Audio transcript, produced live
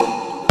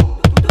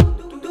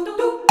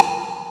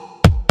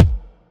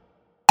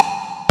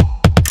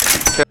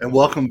And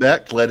welcome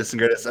back to the latest and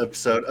greatest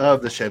episode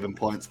of the Shaving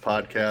Points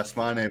podcast.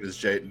 My name is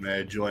Jayden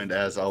May, joined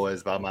as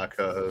always by my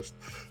co-host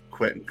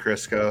Quentin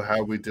Crisco. How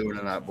are we doing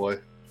tonight, boy?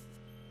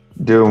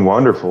 Doing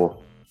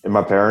wonderful. In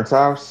my parents'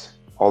 house,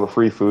 all the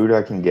free food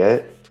I can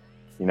get.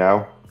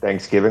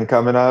 Thanksgiving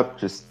coming up,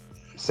 just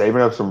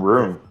saving up some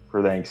room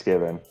for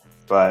Thanksgiving.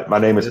 But my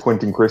name is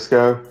Quentin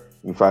Crisco. You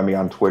can find me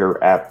on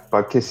Twitter at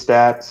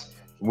Buckistats.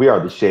 We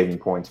are the Shaving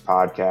Points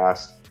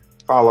Podcast.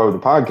 Follow the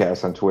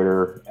podcast on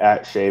Twitter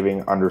at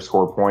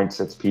shaving_points.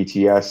 That's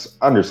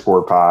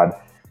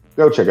PTS_pod.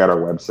 Go check out our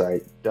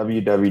website,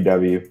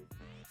 www.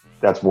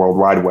 That's World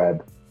Wide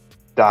Web.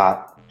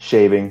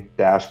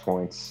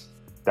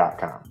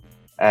 .shaving-points.com.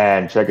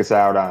 And check us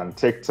out on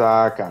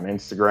TikTok, on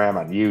Instagram,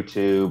 on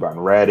YouTube, on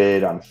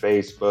Reddit, on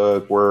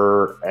Facebook.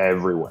 We're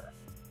everywhere.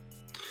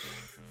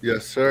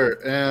 Yes, sir.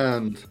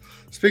 And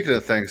speaking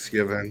of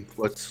Thanksgiving,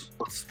 what's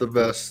the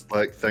best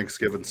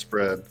Thanksgiving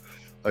spread?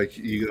 Like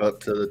you go up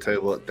to the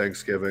table at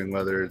Thanksgiving,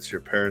 whether it's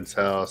your parents'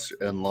 house,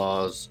 your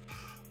in-laws,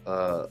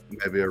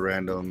 maybe a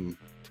random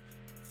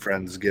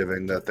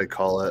Friendsgiving that they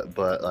call it,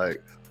 but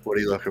what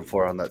are you looking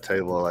for on that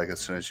table as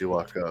soon as you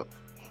walk up?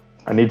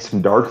 I need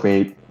some dark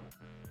meat.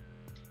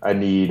 I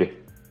need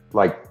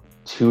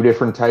 2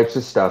 different types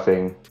of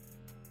stuffing,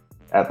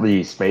 at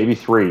least, maybe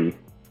 3.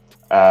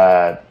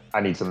 I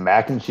need some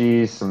mac and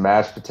cheese, some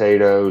mashed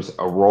potatoes,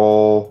 a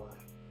roll,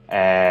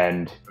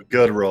 and a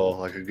good roll,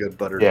 like a good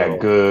buttered roll. Yeah,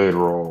 good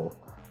roll.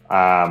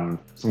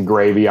 Some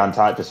gravy on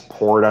top, just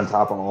pour it on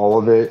top of all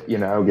of it,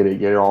 get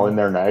it all in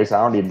there nice.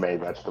 I don't need made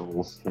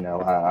vegetables,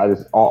 I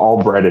just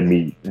all bread and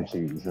meat and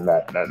cheese, and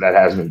that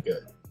has me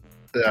good.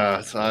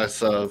 Yeah,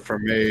 so for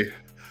me,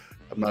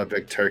 I'm not a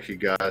big turkey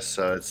guy,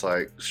 so it's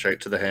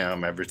straight to the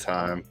ham every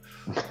time.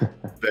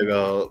 big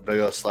old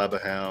slab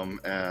of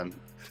ham, and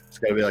it's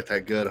gotta be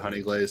that good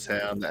honey glazed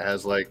ham that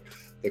has the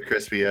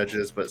crispy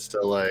edges, but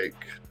still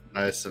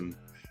nice and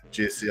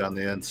juicy on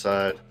the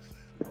inside.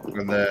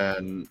 And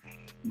then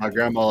my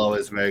grandma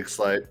always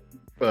makes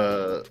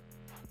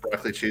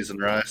broccoli, cheese,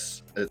 and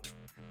rice. It's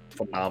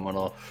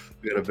phenomenal.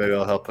 We got a big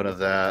old helping of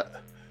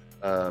that.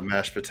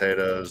 Mashed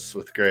potatoes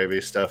with gravy,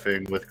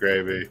 stuffing with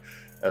gravy,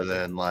 and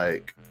then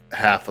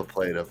half a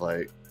plate of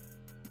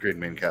green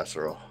bean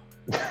casserole.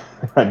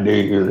 I knew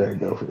you were going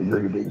to go for the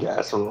green bean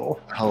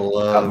casserole. I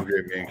love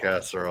green bean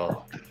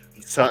casserole.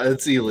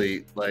 It's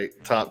elite,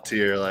 top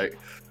tier.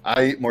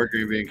 I eat more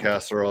green bean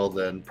casserole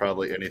than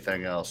probably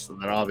anything else.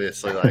 And then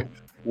obviously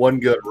one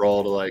good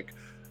roll to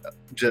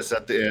just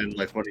at the end,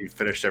 when you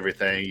finished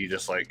everything, you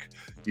just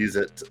use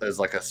it as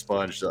a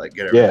sponge to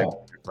get everything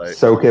on your plate.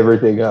 Soak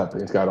everything up.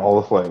 It's got all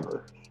the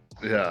flavor.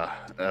 Yeah,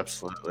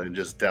 absolutely. And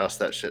just douse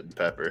that shit in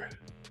pepper.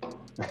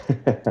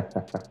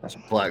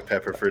 Black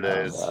pepper for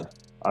days. Oh,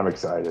 I'm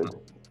excited.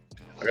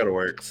 I gotta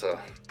work, so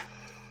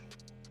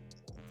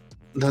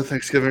no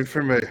Thanksgiving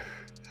for me.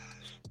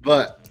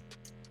 But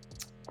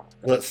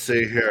let's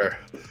see here.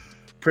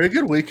 Pretty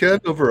good weekend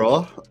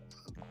overall.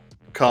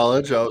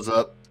 College, I was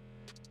up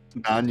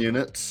 9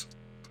 units.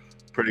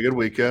 Pretty good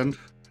weekend.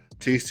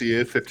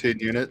 TCU, 15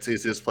 units.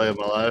 Easiest play of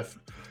my life.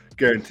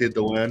 Guaranteed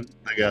the win.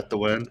 They got the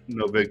win.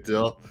 No big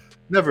deal.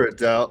 Never a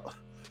doubt.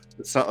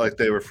 It's not like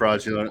they were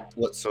fraudulent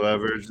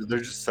whatsoever. They're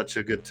just such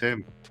a good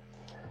team.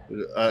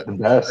 The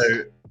best.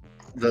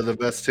 They're the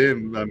best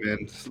team. I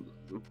mean,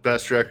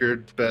 best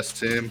record, best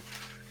team.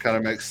 Kind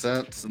of makes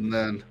sense. And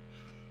then,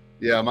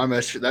 yeah,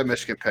 that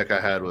Michigan pick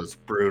I had was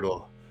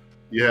brutal.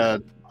 You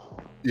had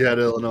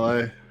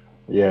Illinois.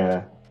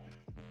 Yeah.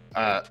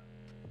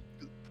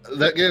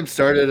 That game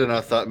started, and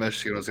I thought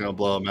Michigan was going to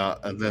blow them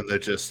out, and then they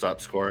just stopped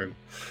scoring.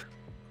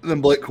 And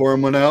then Blake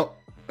Corum went out,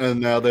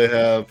 and now they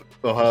have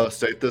Ohio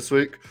State this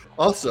week.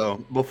 Also,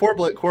 before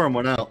Blake Corum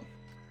went out,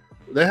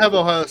 they have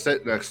Ohio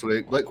State next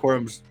week. Blake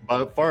Corum's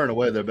by far and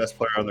away their best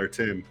player on their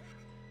team.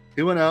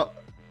 He went out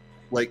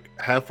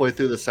halfway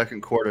through the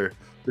second quarter.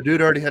 The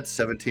dude already had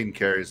 17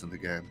 carries in the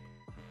game.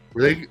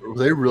 Were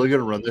they really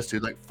going to run this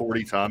dude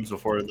 40 times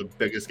before the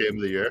biggest game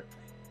of the year?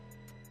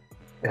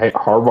 Hey,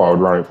 Harbaugh would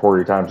run it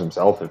 40 times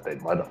himself if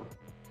they'd let him.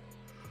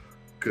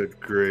 Good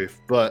grief.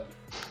 But,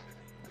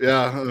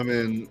 yeah, I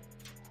mean,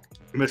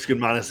 Michigan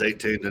minus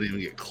 18 didn't even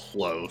get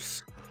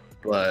close.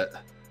 But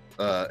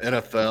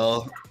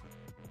NFL,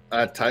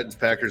 I had Titans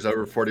Packers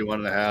over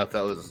 41.5.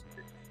 That was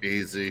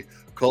easy.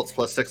 Colts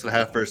plus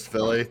 6.5 versus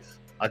Philly.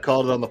 I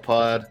called it on the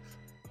pod.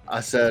 I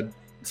said,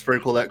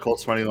 sprinkle that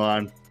Colts money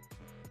line.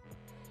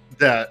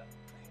 That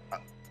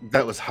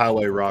was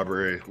highway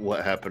robbery,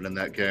 what happened in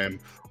that game.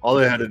 All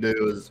they had to do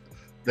was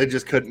they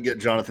just couldn't get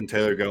Jonathan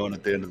Taylor going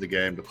at the end of the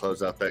game to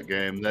close out that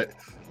game. They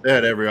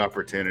had every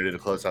opportunity to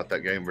close out that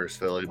game versus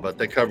Philly, but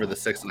they covered the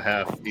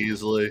 6.5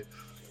 easily.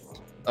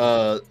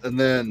 And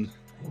then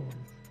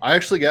I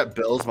actually got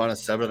Bills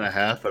minus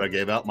 7.5, but I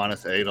gave out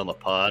minus 8 on the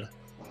pod.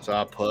 So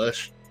I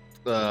pushed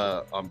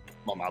on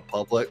my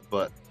public,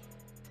 but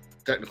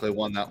technically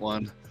won that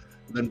one.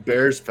 And then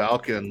Bears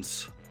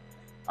Falcons.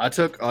 I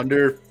took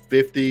under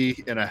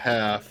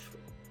 50.5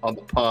 on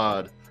the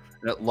pod,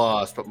 and it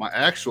lost. But my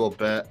actual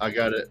bet, I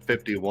got it at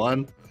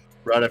 51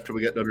 right after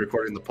we got done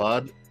recording the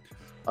pod.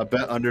 I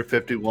bet under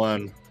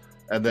 51,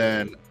 and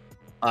then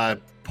I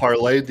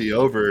parlayed the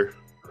over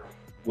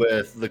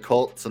with the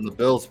Colts and the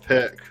Bills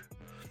pick.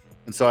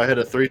 And so I hit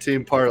a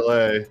 3-team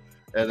parlay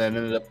and then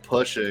ended up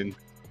pushing.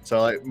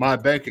 So like my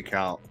bank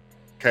account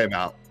came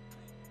out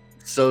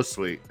so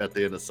sweet at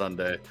the end of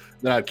Sunday.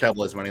 Then I had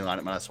Cowboys money line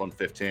at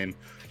 -115.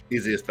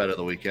 Easiest bet of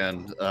the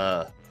weekend.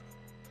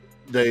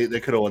 They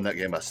could have won that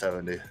game by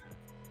 70.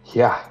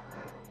 Yeah.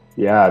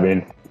 Yeah, I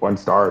mean, one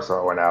star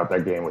so I went out.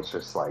 That game was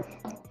just like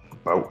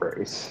boat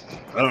race.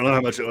 I don't know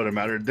how much it would have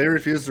mattered. They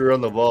refused to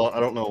run the ball.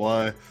 I don't know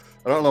why.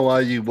 I don't know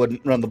why you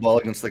wouldn't run the ball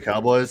against the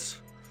Cowboys.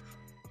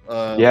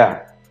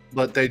 Yeah.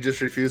 But they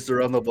just refused to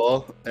run the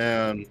ball.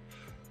 And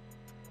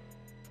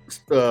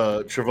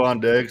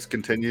Trevon Diggs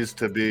continues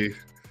to be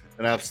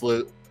an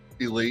absolute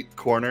elite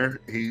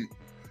corner.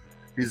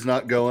 He's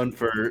not going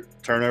for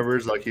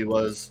turnovers like he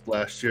was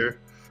last year,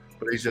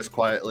 but he's just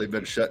quietly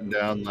been shutting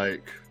down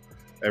like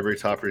every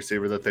top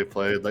receiver that they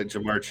played, like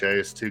Jamar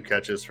Chase, 2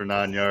 catches for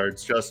 9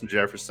 yards, Justin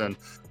Jefferson,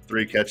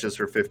 3 catches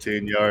for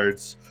 15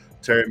 yards,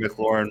 Terry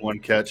McLaurin, 1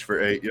 catch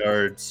for 8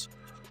 yards,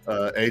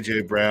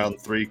 AJ Brown,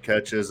 3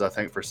 catches, I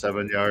think, for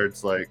 7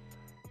 yards. Like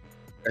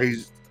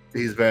he's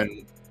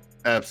been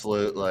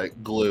absolute like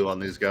glue on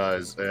these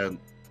guys, and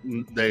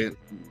they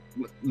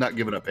not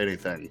giving up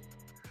anything.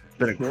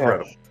 Been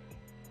incredible.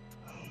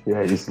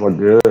 Yeah, he just looked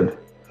good.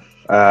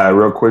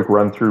 Real quick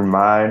run through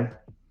mine.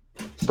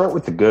 Start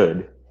with the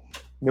good.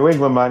 New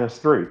England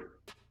 -3.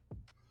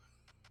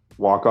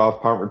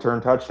 Walk-off punt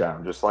return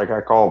touchdown, just like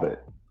I called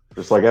it.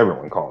 Just like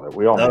everyone called it.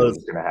 We all knew it was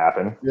going to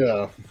happen.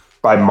 Yeah.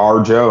 By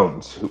Mar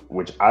Jones,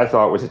 which I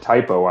thought was a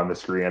typo on the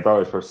screen. I thought it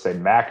was supposed to say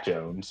Mac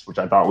Jones, which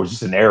I thought was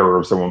just an error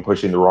of someone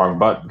pushing the wrong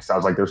button. Because I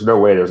was like, there's no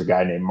way there's a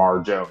guy named Mar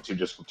Jones who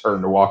just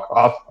returned a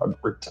walk-off punt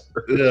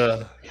return.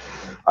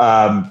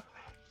 Yeah.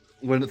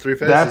 Win at 3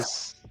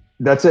 faces.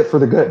 That's it for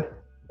the good.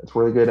 That's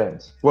where the good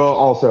ends. Well,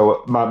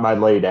 also my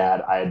late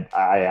ad,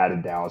 I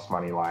added Dallas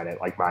money line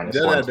at like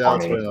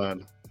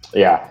 -120.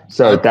 Yeah,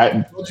 so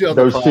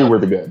those 2 were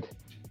the good.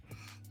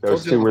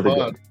 Those 2 were the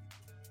good.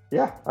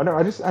 Yeah, I know.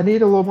 I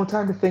need a little more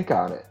time to think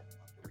on it.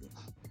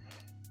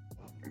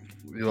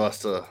 You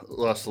lost a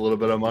little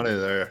bit of money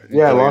there.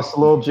 Yeah, I lost a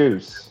little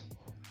juice.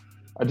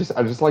 I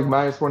just like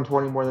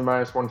 -120 more than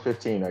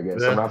 -115. I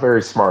guess I'm not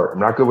very smart. I'm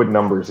not good with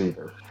numbers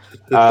either.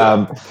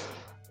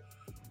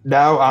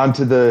 Now on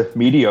to the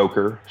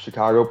mediocre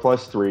Chicago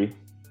 +3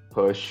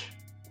 push.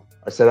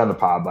 I said on the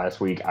pod last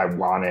week I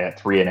want it at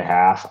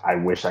 3.5. I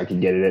wish I could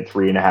get it at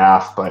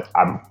 3.5, but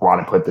I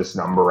want to put this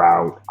number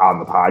out on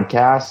the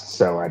podcast,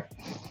 so it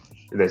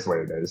is what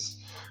it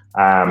is.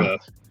 I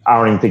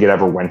don't even think it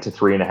ever went to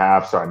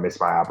 3.5, so I missed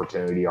my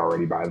opportunity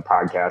already by the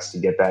podcast to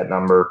get that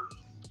number.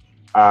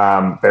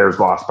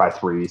 Bears lost by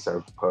 3,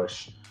 so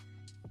push.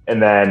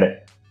 And then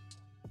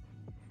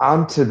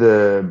on to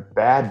the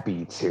bad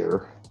beats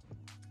here.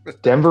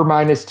 Denver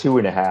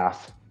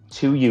 -2.5,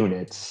 2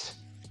 units.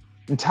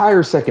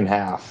 Entire second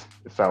half,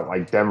 it felt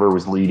like Denver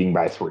was leading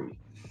by 3.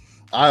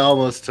 I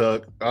almost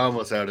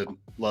added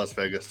Las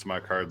Vegas to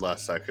my card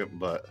last second,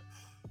 but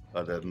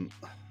I didn't.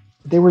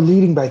 They were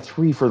leading by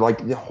 3 for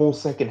like the whole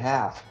second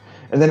half.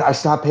 And then I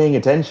stopped paying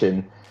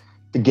attention.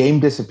 The game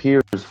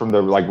disappears from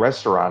the like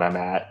restaurant I'm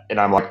at, and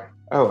I'm like,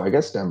 oh, I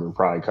guess Denver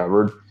probably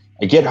covered.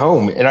 I get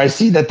home and I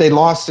see that they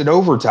lost in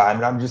overtime,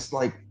 and I'm just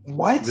like,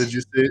 what? Did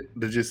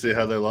you see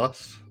how they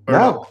lost? Or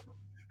no.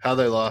 How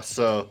they lost.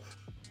 So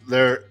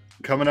they're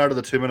coming out of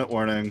the 2-minute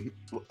warning.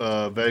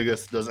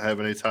 Vegas doesn't have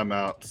any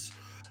timeouts.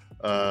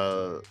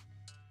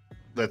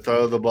 They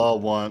throw the ball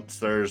once.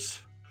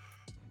 There's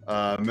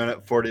a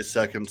minute 40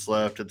 seconds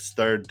left. It's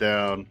 3rd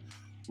down.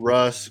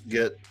 Russ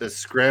is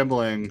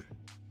scrambling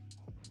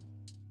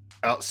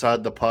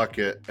outside the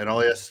pocket, and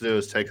all he has to do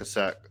is take a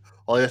sack.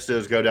 All he has to do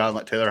is go down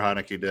like Taylor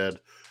Heineke did,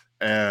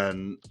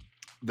 and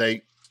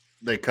they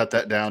cut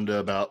that down to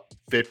about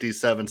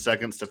 57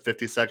 seconds to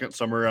 50 seconds,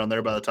 somewhere around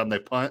there by the time they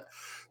punt.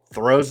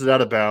 Throws it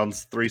out of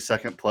bounds,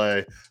 3-second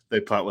play. They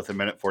punt with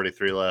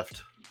 1:43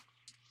 left.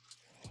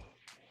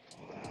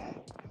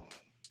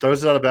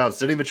 Throws it out of bounds.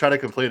 Didn't even try to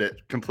complete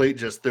it.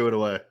 Just threw it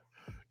away.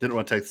 Didn't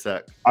want to take the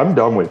sack. I'm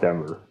done with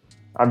Denver.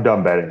 I'm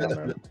done betting on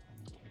them.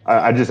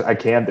 I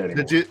can't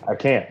anymore. I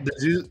can't.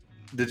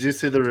 Did you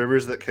see the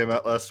rumors that came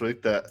out last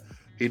week that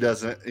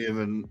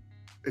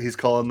he's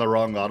calling the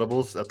wrong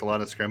audibles at the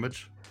line of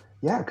scrimmage?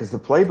 Yeah, because the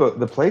play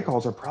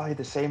calls are probably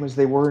the same as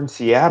they were in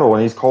Seattle,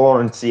 and he's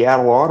calling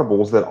Seattle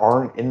audibles that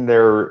aren't in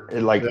their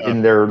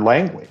in their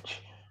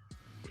language.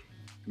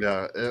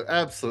 Yeah,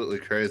 absolutely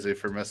crazy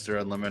for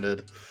Mr.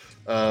 Unlimited.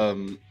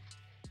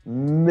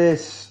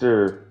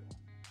 Mr.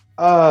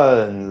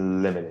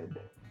 Unlimited.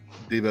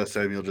 Deebo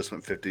Samuel just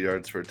went 50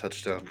 yards for a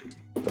touchdown.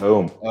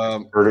 Boom.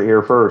 Heard it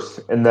here first.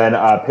 And then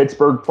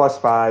Pittsburgh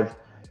 +5.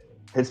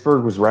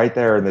 Pittsburgh was right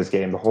there in this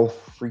game the whole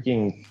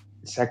freaking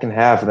second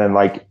half, and then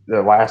like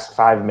the last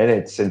 5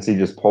 minutes since he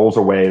just pulls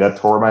away, that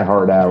tore my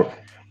heart out.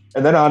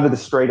 And then on to the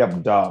straight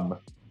up dumb.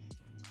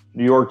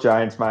 New York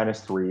Giants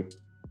 -3.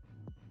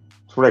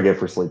 That's what I get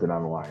for sleeping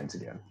on the Lions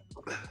again.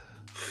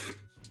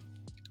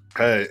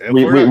 Hey,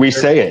 we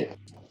say it.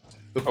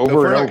 If over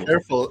we're and not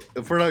over.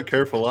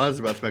 careful, Lions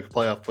about to make a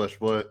playoff push.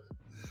 Boy,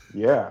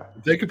 Yeah.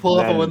 if they could pull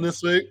And off a win then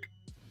this week,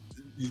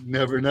 you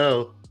never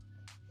know.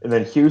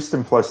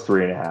 Houston plus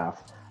 3.5.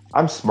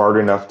 I'm smart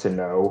enough to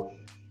know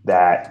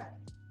that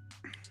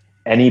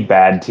any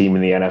bad team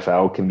in the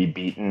NFL can be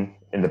beaten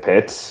in the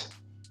pits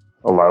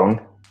alone,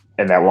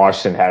 and that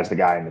Washington has the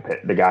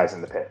guys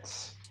in the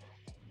pits.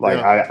 Like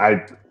Yeah,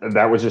 I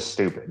that was just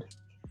stupid.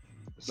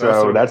 that's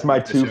So a that's my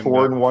nice two, young 4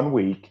 buck. in 1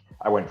 week.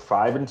 I went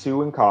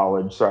 5-2 in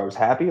college, so I was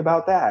happy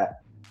about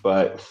that.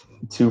 But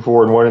 2,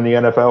 4 and 1 in the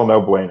NFL,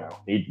 no bueno.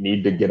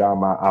 Need to get on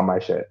my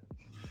shit.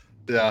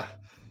 Yeah.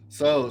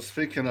 So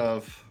speaking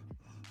of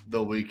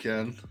the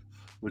weekend,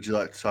 would you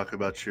like to talk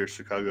about your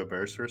Chicago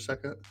Bears for a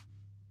second?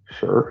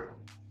 Sure.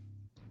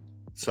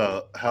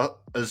 So, how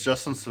is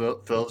Justin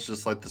Fields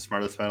just like the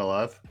smartest man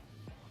alive?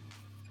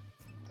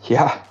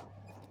 Yeah.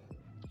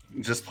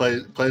 Just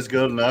plays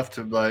good enough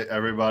to like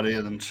everybody,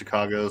 and then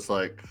Chicago's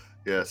like,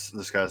 yes,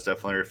 this guy's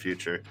definitely our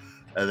future,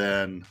 and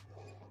then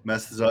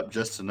messes up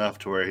just enough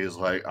to where he's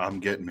like, I'm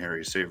getting me a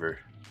receiver.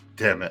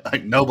 Damn it!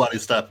 Like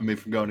nobody's stopping me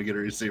from going to get a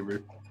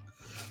receiver.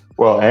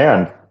 Well,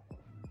 and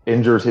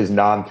injures his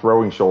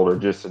non-throwing shoulder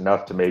just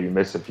enough to maybe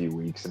miss a few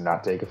weeks and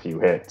not take a few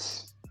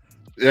hits.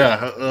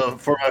 Yeah,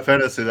 for my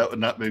fantasy, that would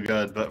not be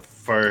good, but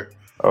for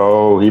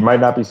Oh, he might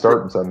not be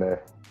starting Sunday.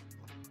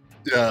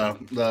 yeah,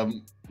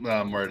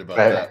 I'm worried about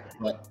that.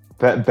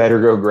 But Better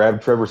go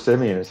grab Trevor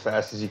Simeon as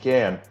fast as you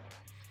can.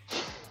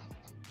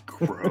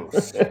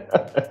 gross.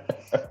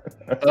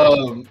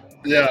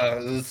 Yeah,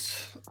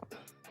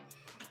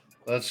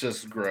 that's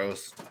just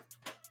gross,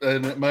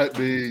 and it might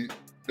be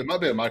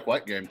a Mike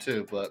White game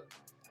too, but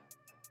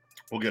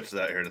we'll get to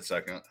that here in a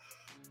second.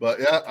 But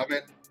yeah, I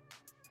mean,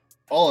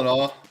 all in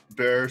all,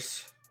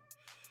 Bears,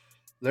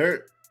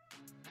 they're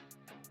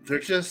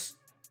just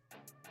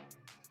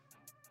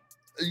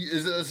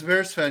as a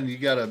Bears fan, you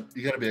gotta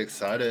be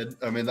excited.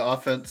 I mean, the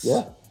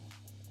Yeah.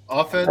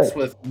 offense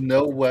with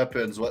no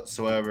weapons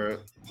whatsoever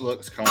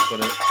looks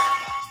confident.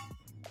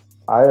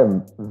 I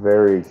am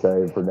very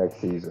excited for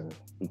next season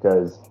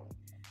because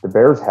the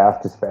Bears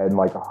have to spend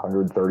like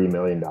 $130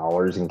 million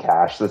in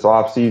cash this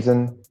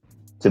offseason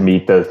to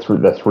meet the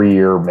 3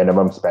 year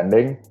minimum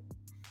spending.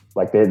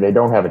 Like they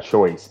don't have a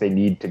choice. They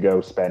need to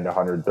go spend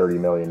 $130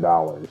 million.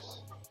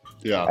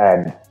 Yeah,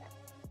 And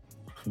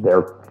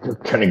they're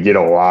going to get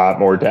a lot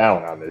more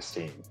talent on this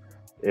team.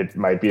 It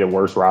might be the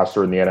worst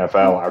roster in the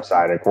NFL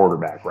outside of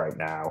quarterback right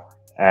now.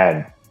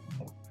 And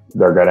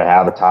they're going to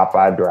have a top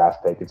 5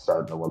 draft pick, it's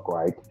starting to look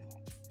like.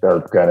 They're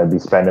going to be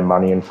spending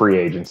money in free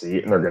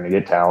agency, and they're going to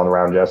get talent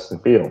around Justin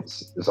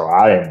Fields. So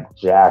I am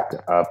jacked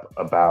up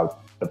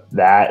about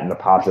that and the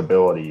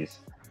possibilities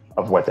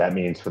of what that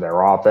means for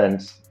their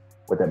offense,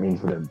 what that means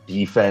for their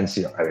defense.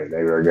 You know, I mean,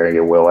 they were going to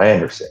get Will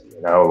Anderson.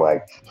 You know,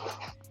 like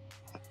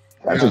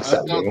that's yeah.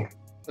 exciting.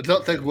 I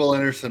don't think Will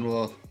Anderson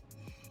will,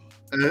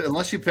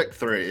 unless you pick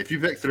 3. If you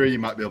pick 3, you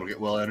might be able to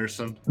get Will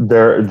Anderson.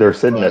 They're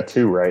sitting But at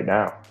 2 right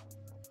now.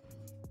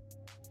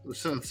 they're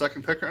sitting at the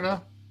second pick right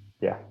now.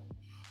 Yeah.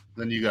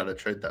 Then you got to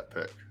trade that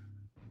pick.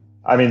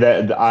 I mean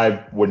that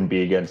I wouldn't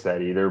be against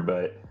that either,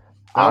 but That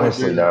would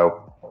honestly be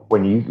though,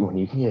 when you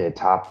can get a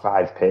top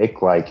 5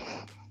 pick, like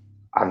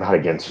I'm not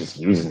against just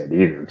using it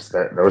either because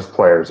those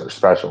players are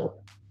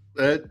special.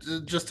 it.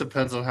 Just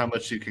depends on how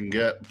much you can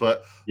get,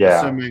 but Yeah,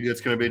 assuming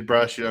it's going to be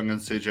Bryce Young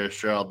and C.J.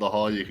 Stroud, the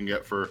haul you can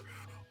get for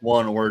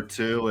 1 or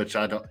 2, which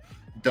I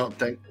don't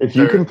think if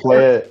you can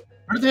play it,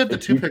 Where do they have the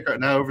if 2 you, pick right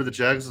now over the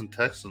Jags and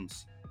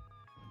Texans?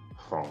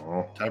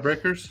 oh,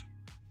 Tiebreakers?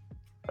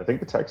 I think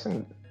the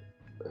Texans.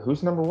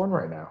 Who's number 1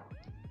 right now?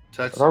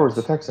 Texans. I thought it was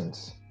the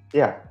Texans.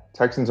 Yeah,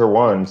 Texans are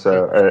 1,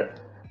 so it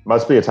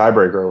must be a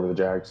tiebreaker over the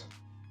Jags.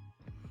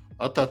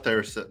 I thought they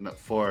were sitting at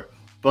 4,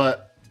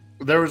 but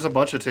there was a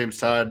bunch of teams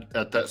tied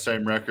at that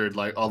same record,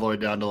 like all the way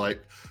down to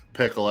like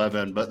pick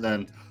 11. But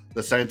then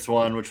the Saints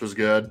won, which was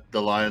good.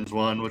 The Lions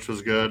won, which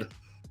was good.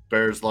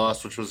 Bears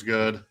lost, which was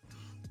good.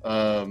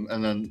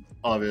 And then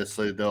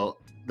obviously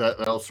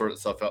that'll sort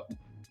itself out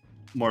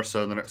more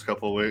so in the next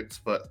couple of weeks.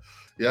 But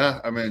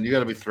yeah, I mean, you got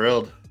to be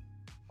thrilled.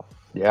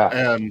 Yeah.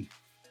 And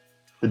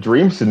the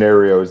dream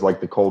scenario is like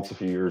the Colts a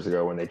few years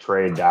ago when they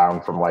traded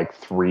down from like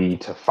 3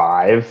 to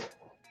 5.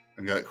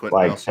 and got Quentin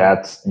Like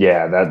Nelson.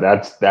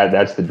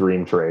 that's the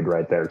dream trade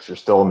right there. So you're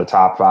still in the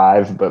top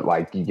 5, but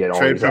like you get all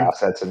Trade these from-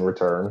 assets in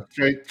return.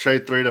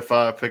 Trade 3 to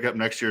 5, pick up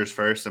next year's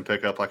first, and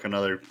pick up like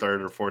another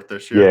 3rd or 4th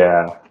this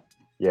year.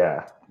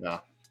 Yeah.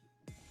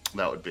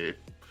 That would be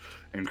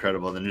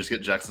incredible. Then you just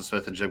get Jackson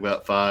Smith and Jigba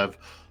at 5.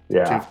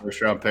 Yeah. 2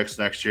 first-round picks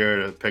next year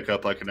to pick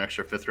up like an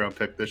extra 5th-round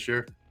pick this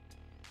year.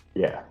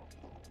 Yeah.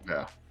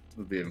 Yeah, it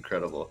would be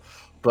incredible.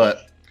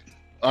 But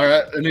all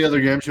right, any other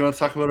games you want to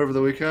talk about over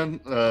the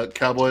weekend?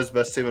 Cowboys,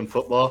 best team in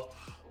football.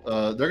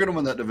 They're going to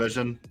win that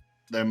division.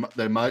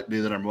 They might be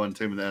the number 1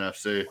 team in the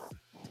NFC.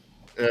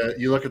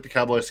 You look at the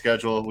Cowboys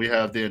schedule. We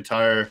have the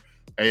entire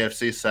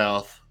AFC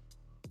South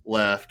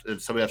left,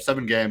 and so we have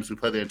 7 games. We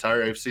play the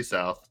entire AFC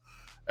South,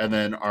 and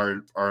then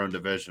our own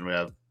division. We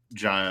have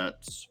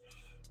Giants,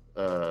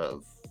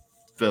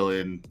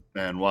 Philly,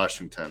 and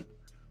Washington.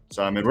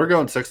 So I mean, we're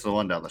going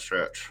 6-1 down the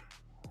stretch.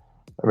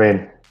 I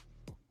mean,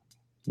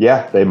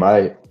 yeah, they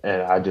might,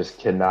 and I just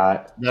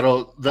cannot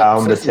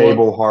pound the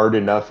table hard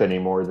enough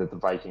anymore that the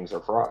Vikings are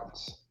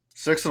frauds.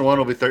 6-1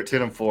 will be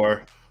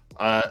 13-4.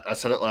 I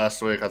said it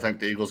last week. I think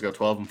the Eagles go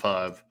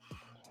 12-5,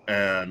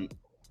 and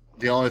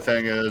the only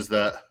thing is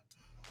that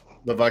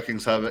the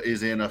Vikings have an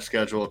easy enough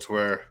schedule to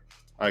where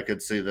I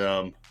could see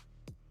them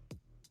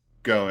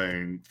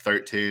going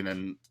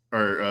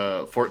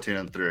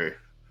 14-3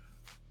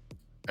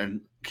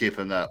 and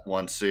keeping that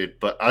 1 seed.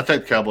 But I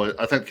think Cowboys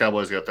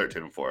go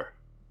 13-4.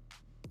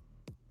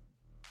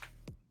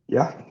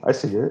 Yeah, I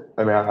see it.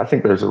 I mean, I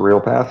think there's a real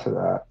path to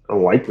that, a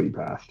likely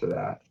path to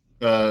that.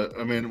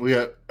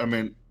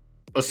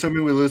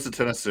 Assuming we lose to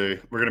Tennessee,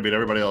 we're going to beat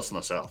everybody else in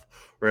the South.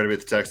 We're going to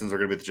beat the Texans. We're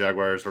going to beat the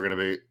Jaguars. We're going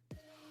to beat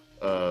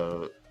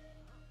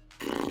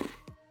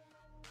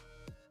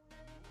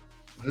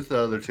who's the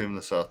other team in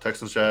the South?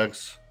 Texans,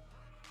 Jags,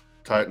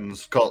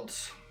 Titans,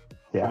 Colts.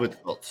 Yeah. We'll beat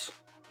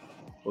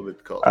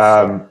the Colts.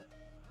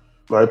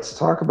 Let's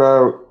talk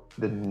about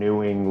the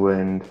New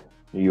England,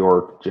 New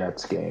York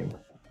Jets game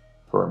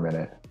for a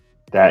minute.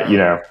 That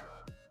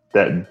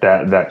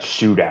that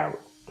shootout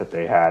that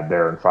they had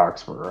there in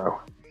Foxborough.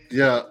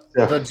 Yeah.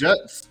 The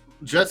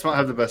Jets might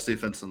have the best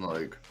defense in the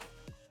league.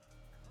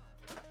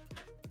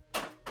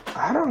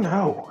 I don't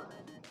know.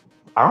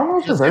 I don't know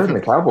if they're better than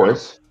the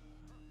Cowboys.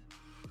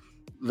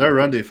 Their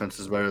run defense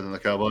is better than the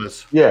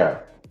Cowboys. Yeah,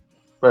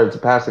 but it's a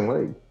passing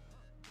league.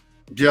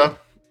 Yeah,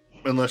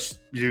 unless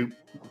you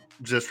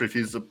just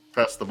refuse to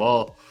pass the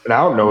ball. And I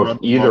don't know if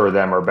either of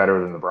them are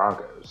better than the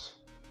Broncos.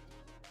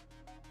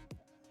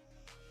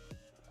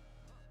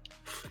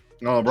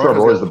 No,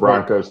 the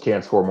Broncos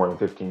can't score more than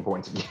 15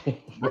 points a game.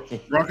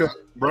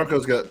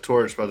 Broncos got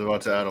torched by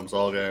Devontae Adams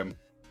all game.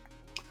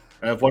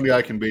 And if one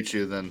guy can beat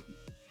you, then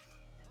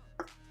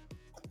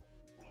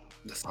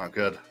that's not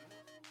good.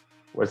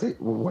 Was he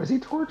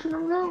torching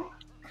him though?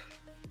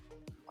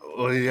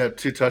 Well, he had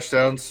 2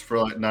 touchdowns for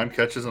like 9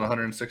 catches and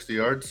 160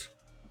 yards.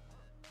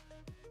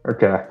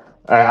 Okay.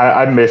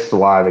 I missed a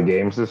lot of the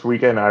games this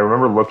weekend. I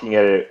remember looking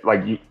at it,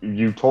 like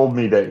you told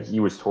me that he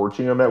was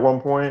torching him at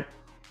one point.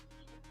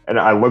 And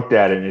I looked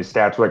at it, and his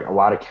stats were like a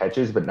lot of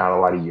catches, but not a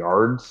lot of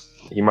yards.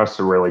 He must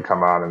have really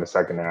come on in the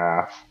second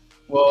half.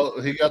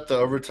 Well, he got the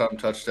overtime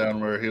touchdown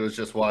where he was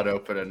just wide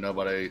open and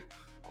nobody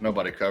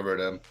covered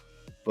him.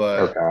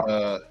 But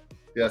okay.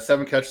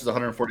 7 catches,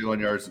 141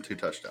 yards, and 2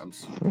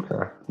 touchdowns.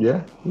 Okay,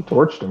 yeah, he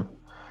torched him.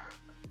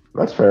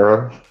 That's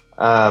fair.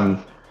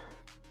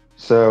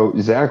 So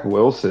Zach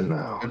Wilson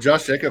though, and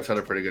Josh Jacobs had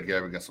a pretty good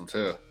game against him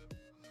too,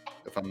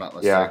 if I'm not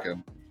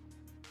mistaken. Yeah.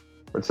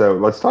 But so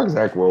let's talk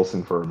Zach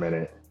Wilson for a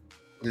minute.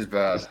 He's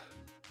bad.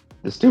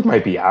 This dude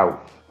might be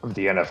out of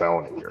the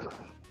NFL in a year.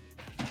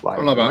 Like,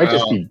 he might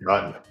just be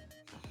done.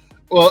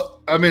 Well,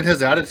 I mean,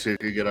 his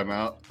attitude could get him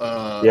out.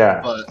 Yeah.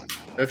 But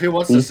if he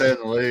wants to stay in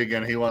the league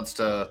and he wants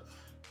to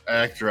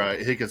act right,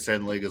 he can stay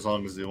in the league as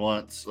long as he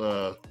wants.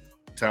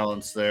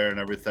 Talent's there and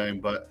everything.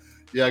 But,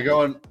 yeah,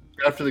 going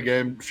after the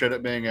game, straight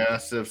up being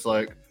asked, it's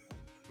like,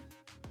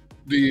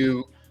 do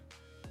you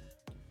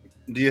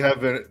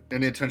have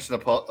any intention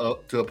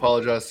to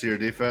apologize to your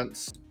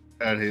defense?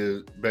 And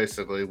he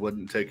basically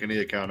wouldn't take any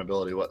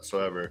accountability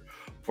whatsoever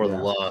for the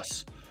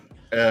loss.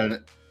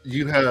 And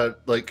you had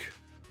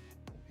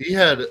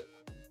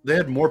they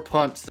had more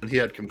punts than he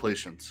had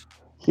completions.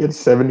 He had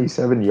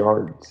 77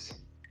 yards.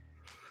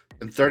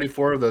 And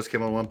 34 of those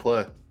came on one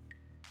play.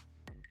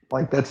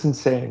 Like, that's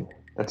insane.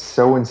 That's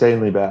so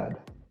insanely bad.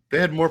 They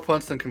had more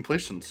punts than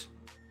completions.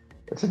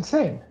 That's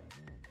insane.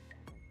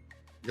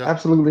 Yeah.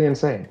 Absolutely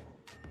insane.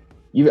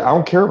 I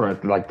don't care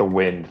about like the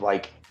wind.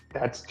 Like,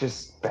 that's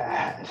just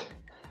bad.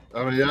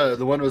 I mean, yeah,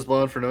 the wind was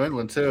blowing for New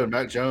England too, and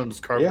Mac Jones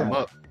carved them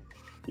up.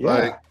 Yeah,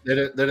 like, they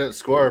didn't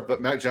score,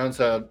 but Mac Jones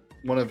had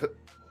one of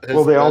his.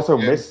 Well, they also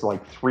missed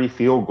like 3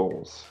 field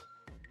goals.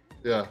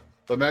 Yeah,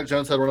 but Mac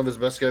Jones had one of his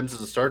best games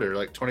as a starter,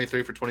 like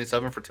 23 for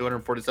 27 for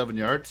 247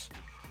 yards.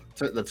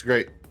 That's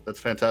great.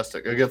 That's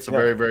fantastic against a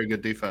very, very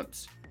good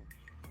defense.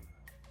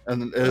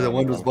 And the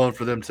wind was blowing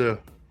for them too.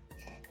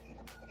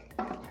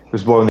 It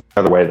was blowing the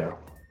other way though.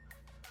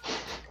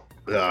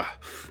 Yeah.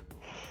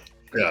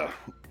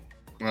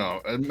 No,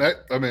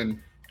 and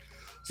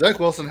Zach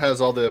Wilson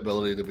has all the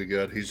ability to be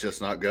good. He's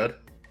just not good.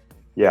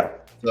 Yeah.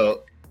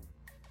 So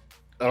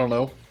I don't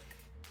know.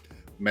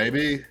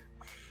 Maybe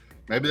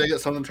they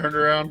get something turned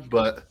around,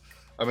 but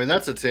I mean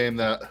that's a team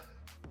that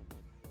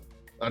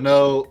I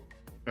know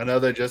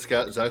they just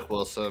got Zach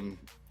Wilson,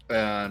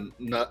 and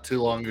not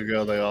too long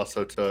ago they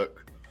also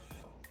took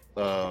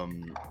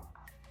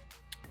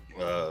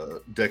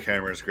Dick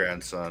Hammer's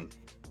grandson.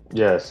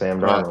 Yeah,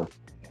 Sam Darnold.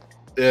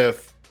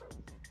 If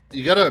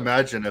you got to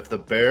imagine if the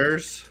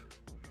Bears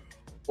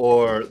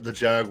or the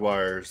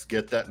Jaguars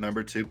get that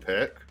number 2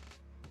 pick,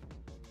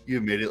 you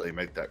immediately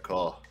make that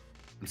call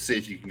and see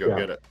if you can go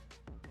get it.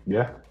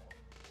 Yeah,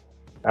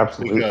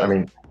 absolutely. I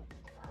mean,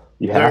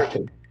 you have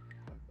to.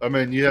 I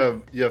mean, you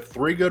have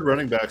 3 good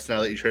running backs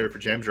now that you traded for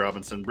James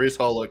Robinson. Breece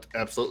Hall looked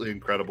absolutely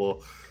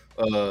incredible.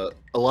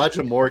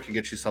 Elijah Moore can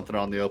get you something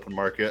on the open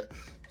market.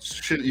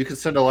 Shoot, you could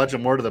send Elijah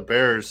Moore to the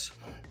Bears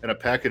in a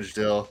package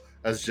deal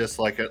as just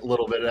like a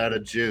little bit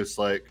added juice.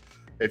 Like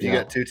if you Yeah.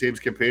 get two teams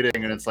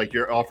competing and it's like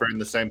you're offering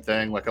the same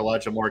thing, like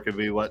Elijah Moore could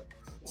be what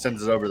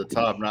sends it over the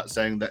top. I'm not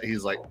saying that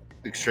he's like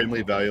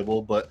extremely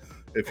valuable, but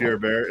if you're a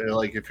Bear,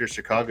 like if you're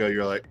Chicago,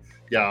 you're like,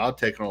 yeah, I'll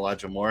take an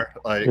Elijah Moore.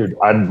 Like, Dude,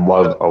 I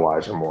love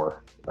Elijah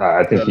Moore.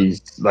 I think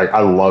he's like,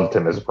 I loved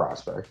him as a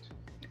prospect.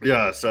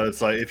 yeah. So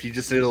it's like if you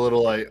just need a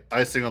little like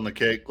icing on the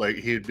cake, like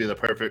he'd be the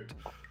perfect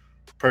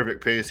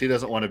piece. He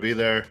doesn't want to be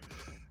there,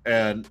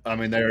 and I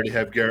mean they already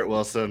have Garrett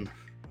Wilson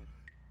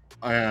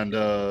and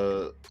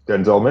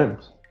Denzel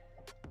Mims.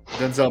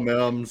 Denzel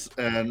Mims,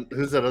 and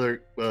who's that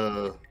other?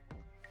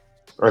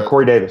 Or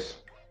Corey Davis.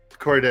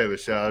 Corey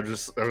Davis, yeah. I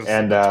was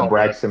and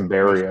Braxton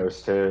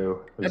Berrios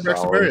too. And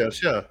Braxton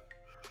Berrios, yeah.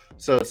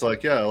 So it's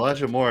like, yeah,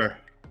 Elijah Moore,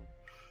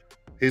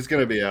 he's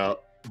going to be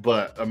out.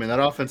 But, I mean, that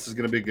offense is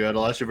going to be good.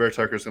 Elijah Vera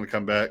Tucker is going to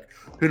come back.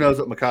 Who knows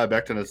what Mekhi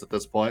Becton is at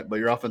this point, but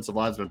your offensive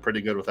line's been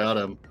pretty good without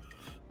him.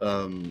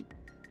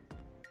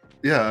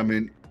 Yeah, I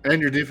mean,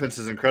 and your defense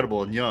is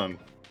incredible and young.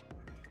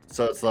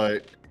 So it's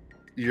like,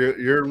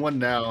 you're in one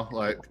now.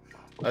 Like,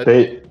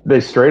 they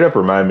straight up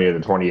remind me of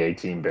the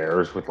 2018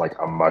 Bears with like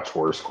a much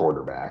worse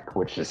quarterback,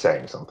 which is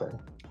saying something.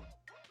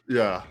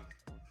 Yeah,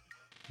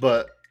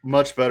 but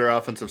much better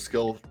offensive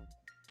skill,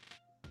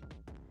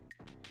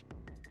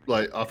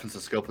 like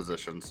offensive skill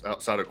positions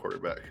outside of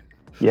quarterback.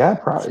 Yeah,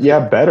 probably.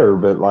 Yeah, better,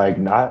 but like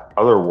not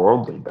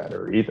otherworldly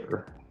better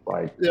either.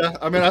 Like, yeah,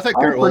 I mean, I think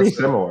Garrett Wilson, pretty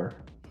similar.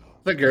 I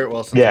think Garrett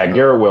Wilson. Yeah,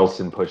 Garrett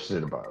Wilson pushes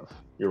it above.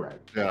 You're right.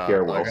 Yeah,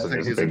 Garrett Wilson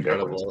is a big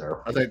difference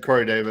there. I think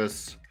Corey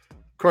Davis.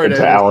 And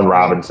to Allen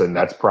Robinson,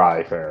 that's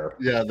probably fair.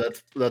 Yeah,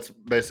 that's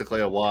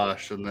basically a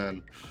wash. And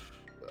then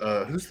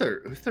who's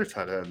their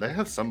tight end? They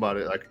have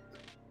somebody like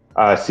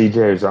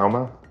CJ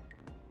Uzomah.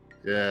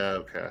 Yeah.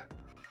 Okay.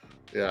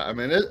 Yeah. I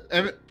mean,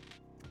 I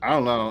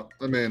don't know.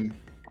 I mean,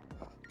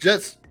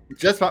 Jets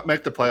might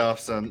make the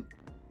playoffs, and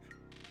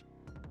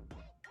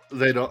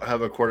they don't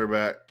have a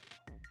quarterback.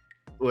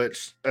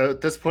 Which at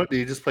this point, do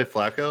you just play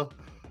Flacco?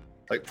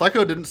 Like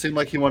Flacco didn't seem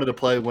like he wanted to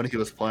play when he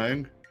was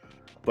playing.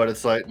 But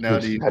it's like now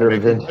do you better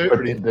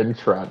than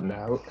trotting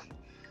out?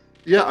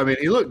 Yeah, I mean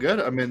he looked good.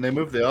 I mean they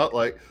moved the out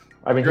like.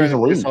 I mean he's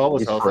elite. He's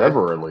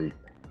forever elite.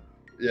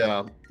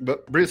 Yeah,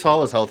 but Breece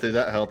Hall was healthy.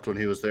 That helped when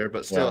he was there.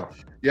 But still,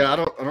 yeah, I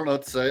don't know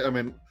what to say. I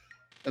mean,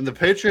 and the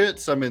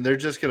Patriots. I mean they're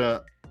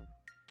gonna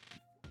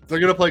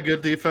play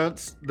good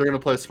defense. They're gonna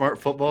play smart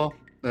football.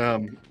 We're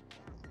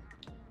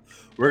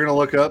gonna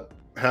look up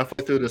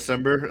halfway through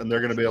December, and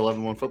they're gonna be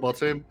 11-1 football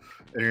team,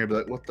 and you're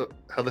gonna be like,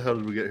 how the hell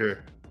did we get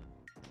here?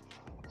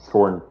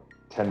 Scoring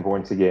 10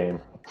 points a game.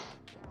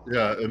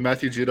 Yeah, and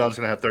Matthew Judon's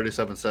going to have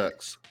 37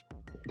 sacks.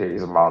 Dude,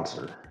 he's a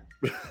monster.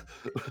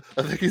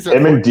 I think he's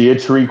him and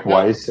Dietrich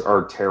Weiss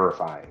are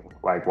terrifying.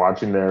 Like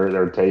watching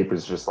their tape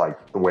is just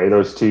like the way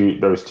those two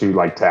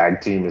like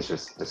tag team is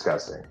just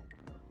disgusting.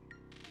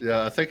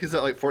 Yeah, I think he's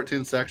at like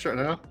 14 sacks right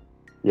now.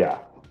 Yeah,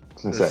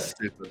 it's insane. It's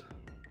stupid.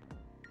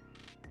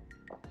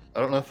 I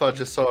don't know if I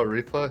just saw a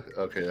replay.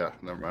 Okay, yeah,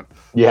 never mind.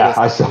 Yeah,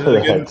 I saw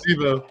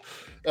that.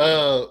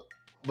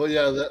 But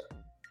yeah, the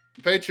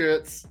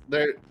Patriots,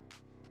 they're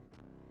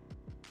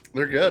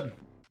good,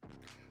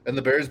 and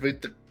the Bears beat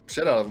the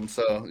shit out of them.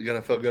 So you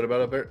gotta feel good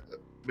about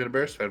being a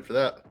Bears fan for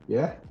that.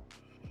 Yeah.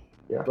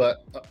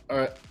 But all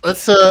right,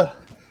 let's. You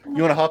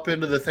want to hop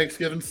into the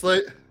Thanksgiving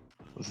slate?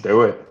 Let's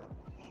do it.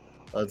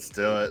 Let's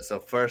do it. So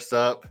first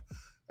up,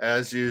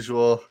 as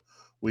usual,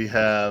 we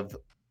have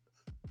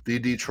the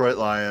Detroit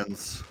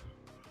Lions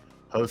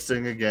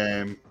hosting a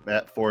game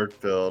at Ford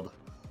Field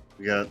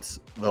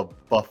against the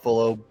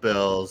Buffalo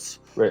Bills.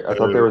 Wait, I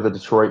thought they were the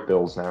Detroit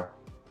Bills now.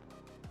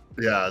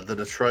 Yeah, the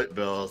Detroit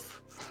Bills,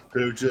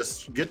 who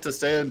just get to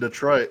stay in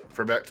Detroit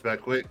for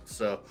back-to-back weeks.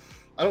 So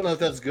I don't know if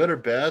that's good or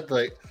bad.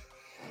 Like,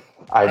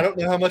 I don't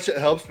know how much it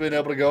helps being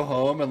able to go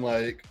home and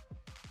like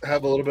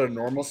have a little bit of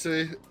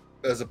normalcy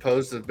as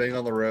opposed to being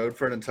on the road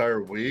for an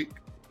entire week.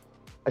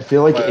 I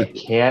feel like it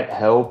can't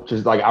help.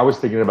 Just like I was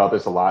thinking about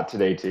this a lot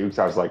today too, because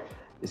I was like,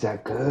 is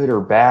that good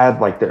or bad?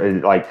 But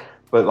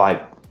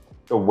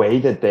the way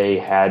that they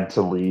had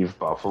to leave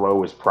Buffalo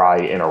was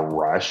probably in a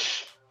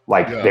rush.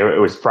 It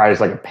was probably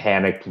just like a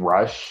panicked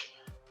rush.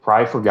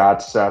 Probably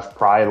forgot stuff.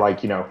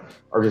 Probably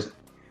are just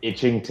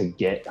itching to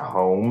get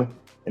home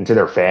and to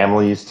their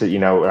families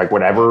to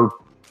whatever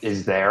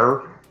is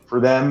there for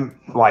them.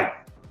 Like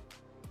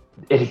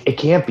it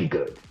can't be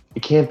good.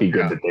 It can't be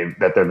good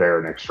that they're there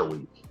an extra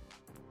week.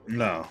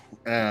 No,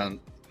 and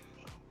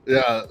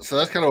yeah, so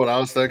that's kind of what I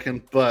was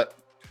thinking. But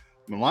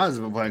the Lions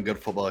have been playing good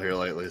football here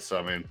lately. So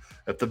I mean,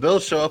 if the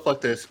Bills show up like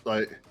this,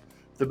 like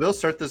if the Bills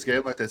start this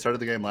game like they started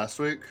the game last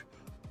week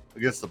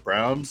against the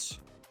Browns,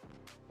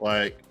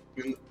 like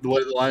the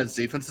way the Lions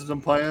defense has been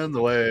playing,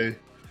 the way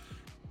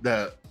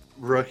that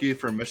rookie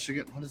from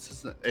Michigan, what is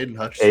his name?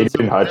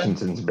 Aiden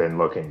Hutchinson's been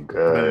looking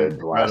good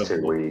the last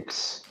 2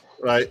 weeks.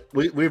 Right,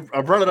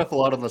 I brought it up a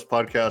lot on this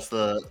podcast.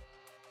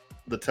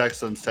 The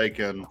Texans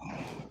taking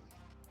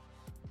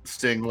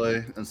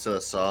Stingley instead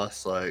of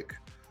Sauce, like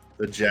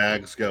the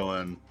Jags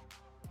going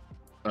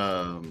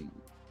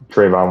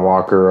Trayvon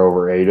Walker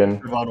over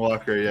Aiden. Trayvon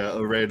Walker, yeah,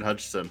 over Aiden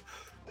Hutchinson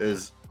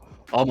is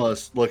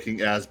almost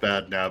looking as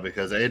bad now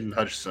because Aiden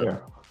Hutchinson Yeah.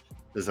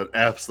 is an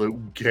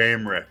absolute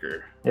game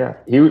wrecker. Yeah.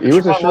 He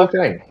was a sure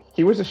thing.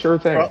 He was a sure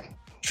thing.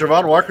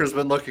 Trayvon Walker's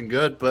been looking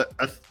good, but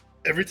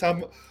every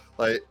time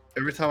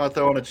I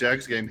throw on a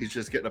Jags game, he's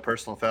just getting a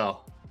personal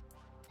foul.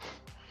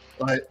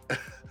 Like,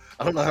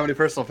 I don't know how many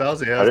personal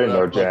fouls he has. I didn't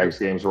know Jags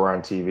games were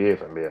on TV,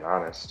 if I'm being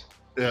honest.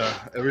 Yeah,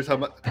 every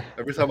time I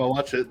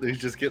watch it, he's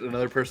just getting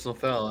another personal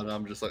foul, and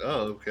I'm just like,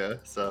 oh, okay,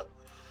 so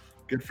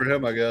good for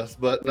him, I guess.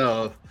 But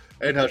no,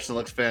 Aiden Hutchinson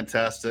looks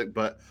fantastic.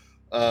 But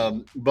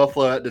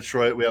Buffalo at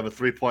Detroit, we have a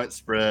 3-point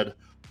spread.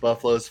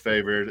 Buffalo's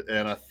favored,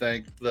 and I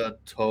think the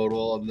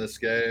total in this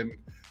game,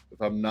 if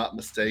I'm not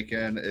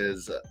mistaken,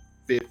 is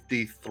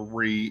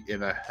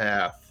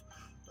 53.5.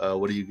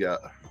 What do you got?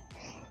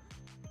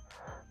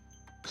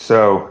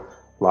 So,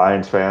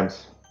 Lions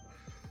fans,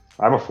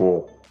 I'm a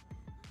fool.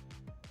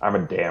 I'm a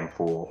damn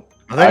fool.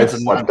 I've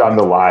slept on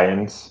the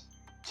Lions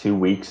 2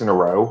 weeks in a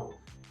row.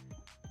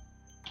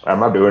 I'm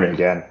not doing it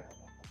again.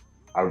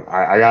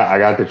 I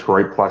got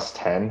Detroit plus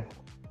 10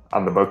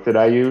 on the book that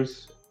I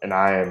use, and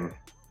I am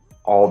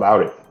all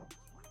about it.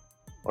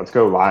 Let's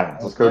go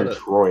Lions. Let's go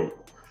Detroit.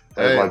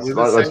 Hey,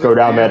 let's go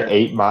down that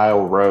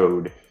 8-mile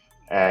road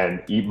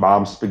and eat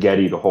mom's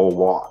spaghetti the whole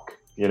walk.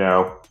 You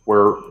know,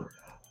 we're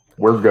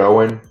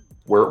going.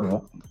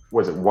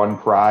 Was it One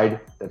Pride?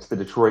 That's the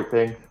Detroit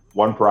thing.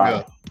 One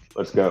Pride. Yeah.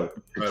 Let's go.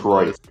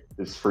 Detroit.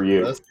 This is for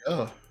you. Let's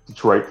go.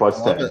 Detroit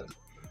plus 10. It.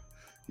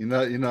 You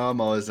know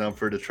I'm always down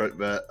for a Detroit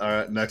bet. All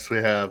right, next we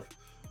have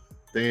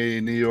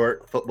the New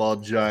York Football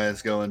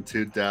Giants going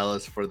to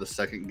Dallas for the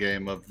second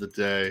game of the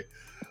day.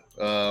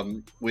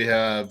 We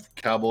have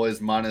Cowboys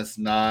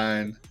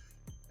 -9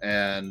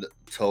 and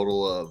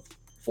total of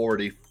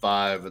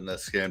 45 in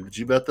this game. Did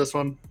you bet this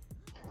one?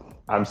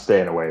 I'm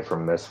staying away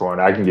from this one.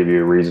 I can give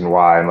you a reason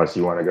why, unless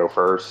you want to go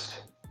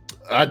first.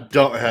 I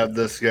don't have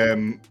this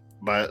game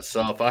by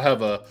itself. I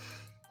have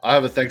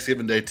a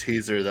Thanksgiving Day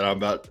teaser that I'm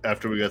about,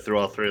 after we go through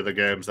all three of the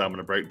games, I'm going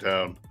to break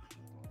down.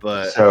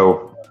 But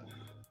so,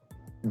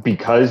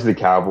 because the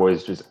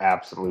Cowboys just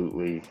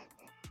absolutely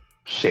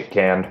shit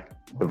canned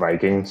the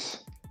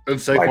Vikings, and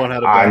Saquon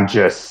had I'm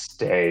just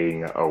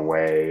staying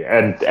away.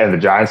 And the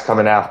Giants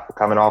coming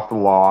off the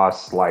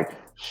loss,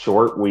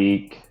 short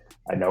week.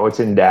 I know it's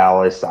in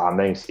Dallas on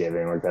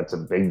Thanksgiving, that's a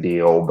big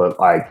deal, but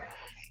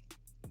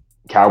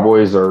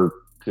Cowboys are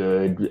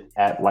good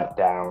at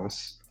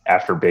letdowns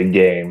after big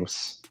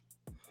games.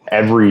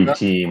 Every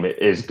team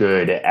is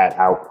good at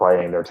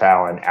outplaying their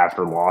talent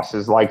after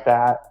losses like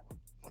that.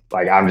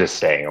 I'm just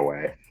staying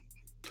away.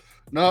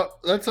 No,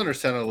 that's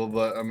understandable,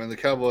 but I mean the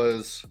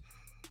Cowboys.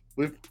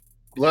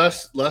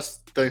 Last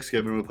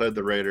Thanksgiving we played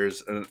the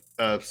Raiders, and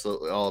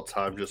absolutely all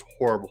time just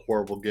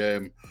horrible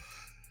game.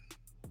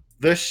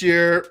 This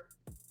year,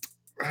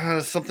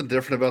 something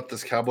different about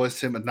this Cowboys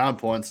team. And 9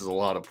 points is a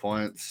lot of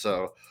points,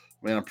 so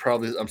I mean I'm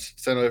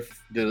staying away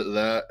from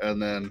that,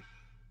 and then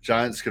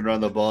Giants can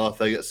run the ball if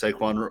they get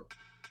Saquon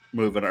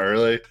moving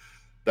early.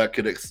 That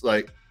could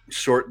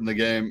shorten the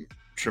game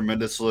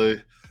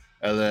tremendously.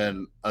 And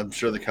then I'm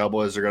sure the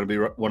Cowboys are going to be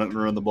wanting to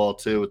run the ball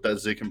too with that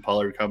Zeke and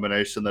Pollard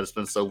combination that's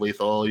been so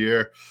lethal all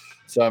year.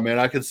 So I mean,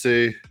 I could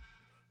see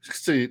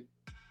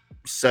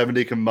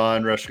 70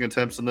 combined rushing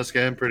attempts in this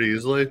game pretty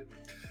easily,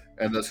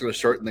 and that's going to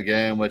shorten the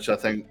game, which I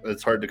think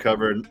it's hard to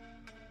cover in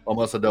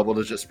almost a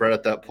double-digit spread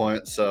at that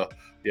point. So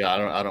yeah,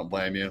 I don't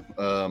blame you.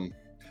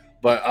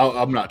 But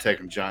I'm not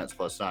taking Giants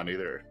 +9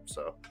 either.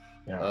 So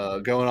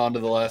going on to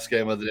the last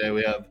game of the day,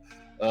 we have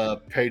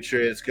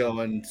Patriots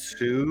going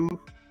to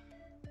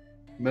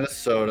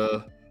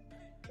Minnesota,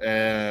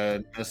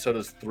 and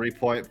Minnesota's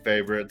 3-point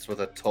favorites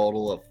with a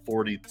total of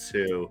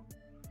 42.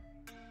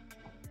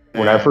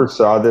 When I first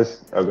saw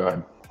this, go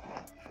ahead.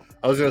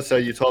 I was going to say,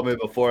 you told me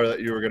before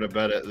that you were going to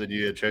bet it, then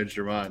you had changed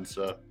your mind.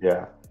 So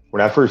yeah,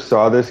 when I first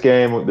saw this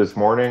game this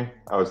morning,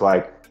 I was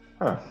like,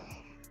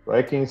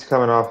 Vikings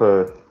coming off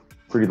a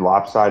pretty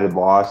lopsided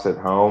loss at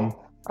home.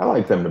 I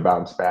like them to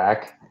bounce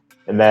back.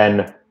 And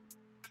then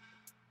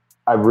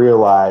I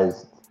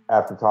realized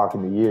after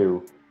talking to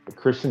you,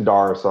 Christian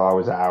Darrisaw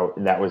was out,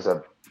 and that was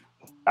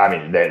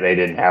they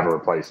didn't have a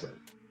replacement,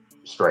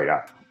 straight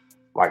up.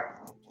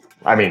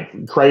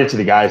 Credit to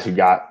the guys who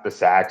got the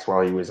sacks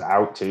while he was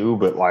out too,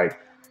 but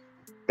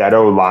that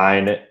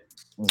O-line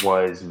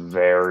was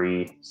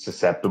very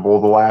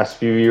susceptible the last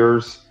few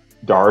years.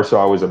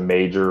 Darrisaw was a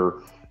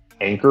major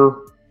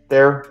anchor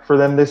there for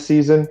them this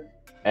season,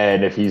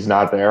 and if he's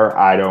not there,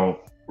 I don't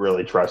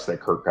really trust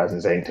that Kirk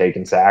Cousins ain't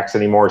taking sacks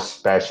anymore,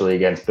 especially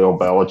against Bill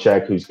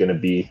Belichick, who's going to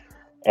be,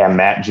 and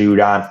Matt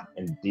Judon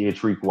and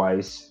Dietrich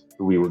Weiss,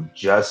 who we were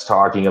just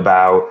talking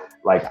about.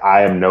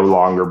 I am no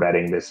longer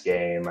betting this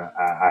game.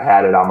 I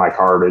had it on my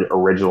card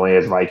originally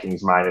as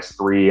Vikings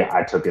 -3.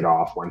 I took it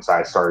off once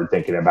I started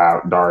thinking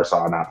about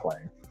Darrisaw not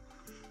playing.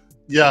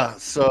 Yeah,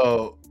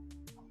 so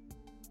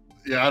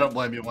I don't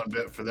blame you one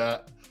bit for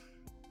that.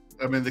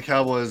 I mean, the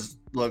Cowboys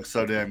look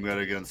so damn good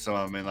against them.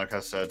 I mean, like I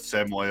said,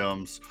 Sam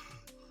Williams,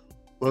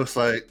 Looks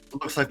like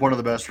one of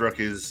the best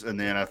rookies in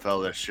the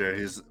NFL this year.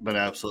 He's been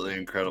absolutely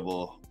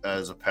incredible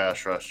as a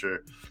pass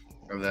rusher.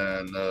 And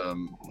then,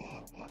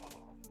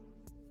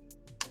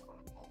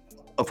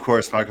 of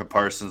course, Micah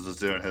Parsons is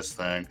doing his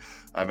thing.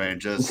 I mean,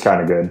 It's just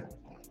kind of good.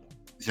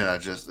 yeah,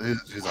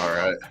 he's all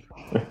right.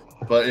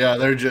 But yeah,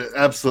 they're just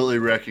absolutely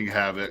wrecking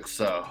havoc.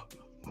 So,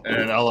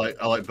 and I like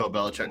Bill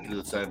Belichick to do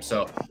the same.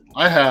 So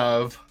I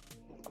have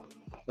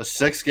a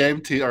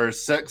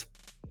 6-part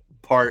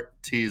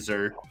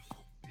teaser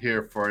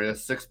here for you.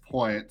 6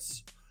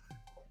 points.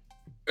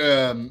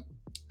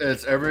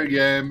 It's every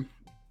game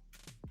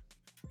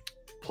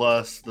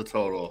plus the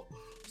total.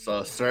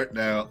 So starting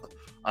out,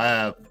 I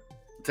have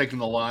taken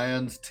the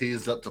Lions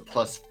teased up to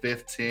plus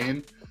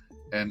 15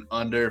 and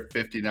under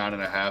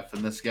 59.5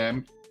 in this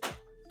game.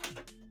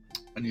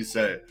 And you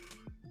say,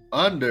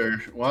 under,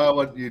 why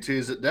wouldn't you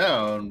tease it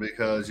down?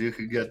 Because you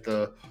could get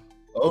the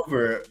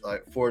over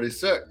like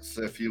 46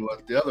 if you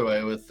went the other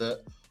way with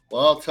it.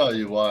 Well, I'll tell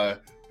you why.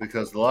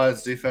 Because the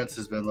Lions defense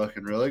has been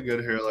looking really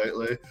good here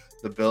lately.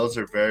 The Bills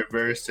are very,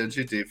 very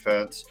stingy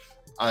defense.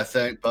 I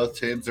think both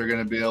teams are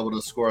going to be able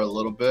to score a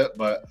little bit,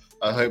 but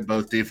I think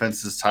both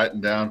defenses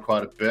tighten down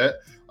quite a bit.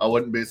 I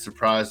wouldn't be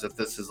surprised if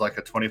this is like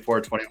a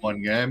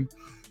 24-21 game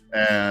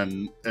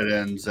and it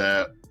ends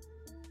at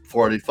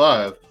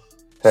 45.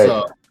 Hey,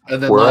 So,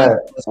 and then we're Lions,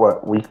 at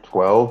what, week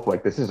 12?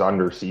 Like, this is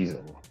under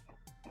season.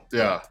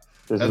 yeah.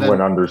 This And is then when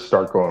unders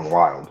start going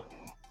wild.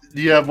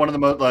 you have one of the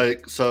most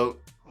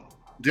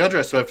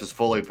DeAndre Swift is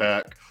fully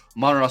back.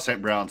 Amon-Ra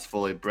St. Brown's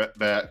fully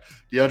back.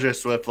 DeAndre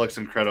Swift looks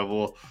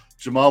incredible.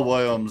 Jamal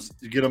Williams,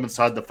 you get him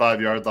inside the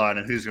 5-yard line,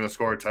 and he's going to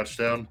score a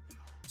touchdown.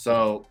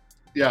 So,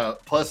 yeah,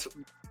 plus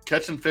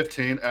catching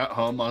 15 at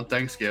home on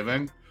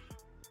Thanksgiving.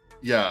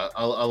 Yeah,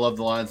 I love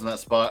the Lions in that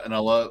spot, and I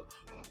love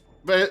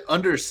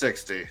under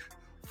 60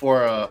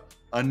 for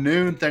a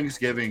noon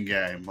Thanksgiving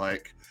game.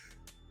 Like,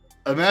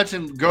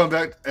 imagine going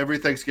back every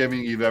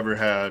Thanksgiving you've ever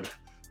had,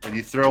 and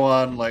you throw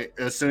on, like,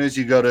 as soon as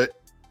you go to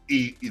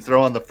eat, you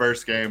throw on the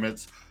first game.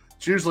 It's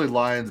usually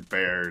Lions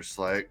Bears.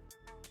 Like,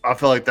 I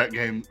feel like that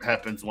game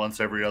happens once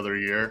every other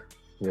year.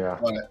 Yeah.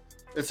 But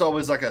it's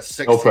always like a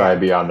 16. He'll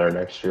probably be on there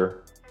next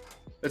year.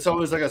 It's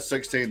always like a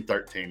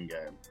 16-13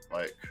 game.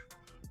 Like,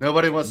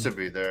 nobody wants to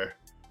be there.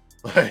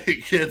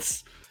 Like,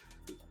 it's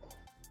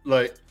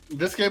like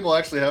this game will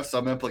actually have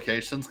some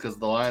implications because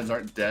the Lions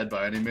aren't dead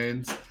by any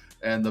means,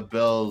 and the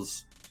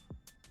Bills,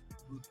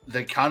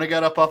 they kind of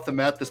got up off the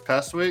mat this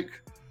past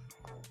week,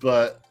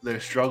 but they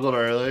struggled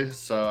early.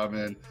 So, I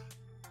mean,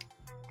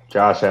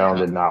 Josh Allen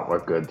did not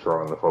look good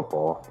throwing the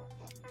football.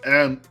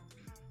 and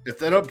if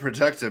they don't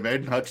protect him,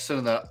 Aiden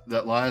Hutchinson and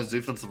that Lions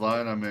defensive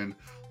line, I mean,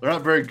 they're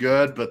not very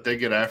good, but they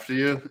get after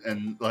you.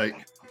 And,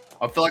 like,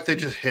 I feel like they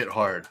just hit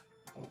hard.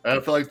 I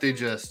feel like they're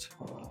just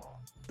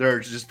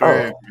very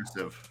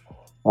aggressive.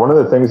 One of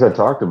the things I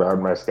talked about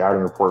in my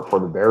scouting report for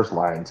the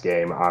Bears-Lions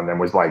game on them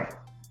was, like,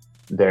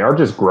 they are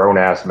just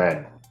grown-ass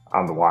men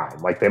on the line.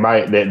 Like, they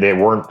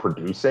weren't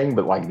producing,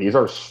 but, like, these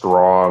are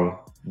strong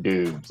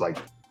dudes, like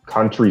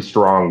country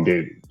strong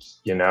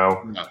dudes, you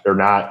know? Yeah. They're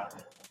not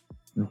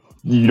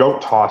 – you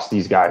don't toss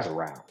these guys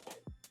around.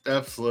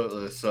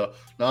 Absolutely. So,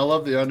 now I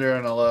love the under,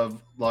 and I love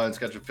Lions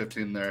catching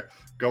 15 there.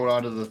 Going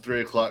on to the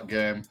 3 o'clock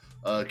game,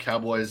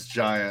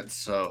 Cowboys-Giants.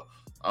 So,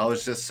 I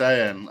was just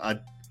saying, I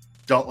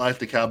don't like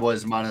the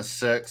Cowboys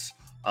 -6.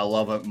 I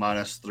love it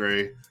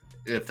 -3.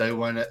 If they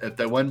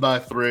win by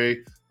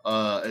 3,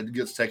 it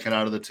gets taken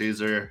out of the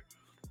teaser.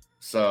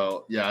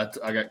 So yeah,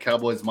 I got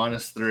Cowboys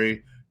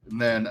 -3, and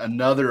then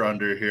another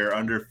under here,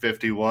 under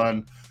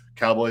 51.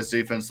 Cowboys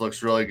defense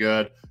looks really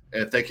good.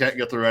 If they can't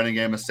get the running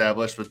game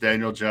established with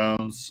Daniel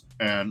Jones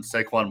and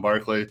Saquon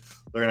Barkley,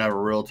 they're gonna have a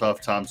real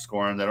tough time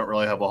scoring. They don't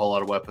really have a whole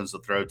lot of weapons to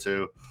throw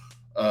to.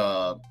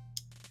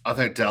 I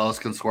think Dallas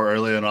can score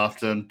early and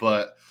often,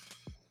 but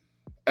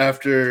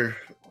after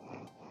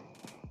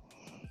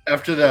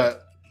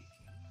that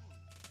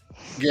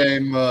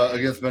game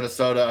against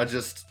Minnesota,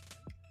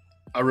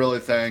 I really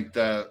think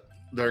that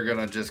they're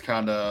gonna just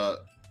kind of.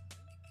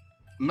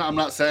 I'm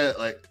not saying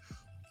like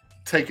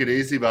take it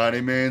easy by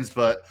any means,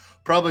 but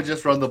probably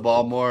just run the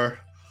ball more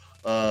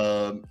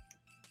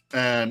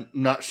and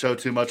not show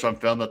too much on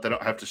film that they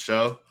don't have to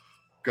show.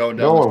 Going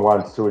down. No one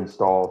wants to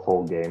install a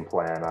full game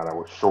plan on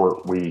a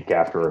short week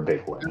after a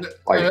big win,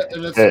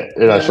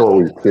 in a short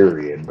week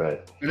period.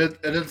 But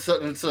it's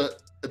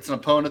an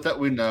opponent that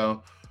we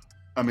know.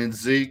 I mean,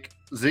 Zeke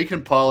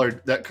and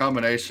Pollard, that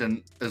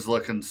combination is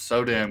looking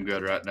so damn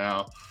good right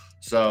now.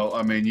 So,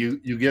 I mean,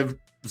 you give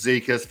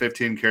Zeke his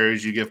 15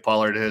 carries, you give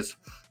Pollard his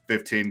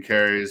 15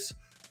 carries,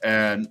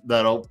 and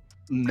that'll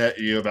net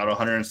you about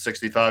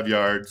 165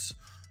 yards,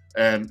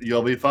 and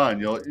you'll be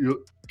fine.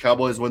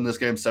 Cowboys win this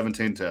game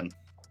 17-10.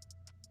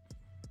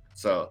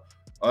 So,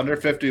 under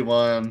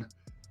 51,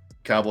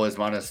 Cowboys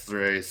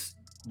 -3,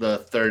 the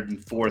third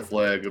and fourth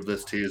leg of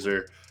this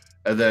teaser.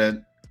 And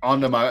then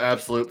on to my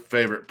absolute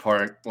favorite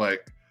part.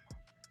 Like,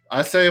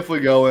 I say if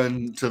we go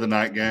into the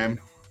night game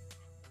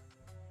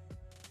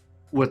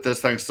with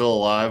this thing still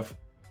alive,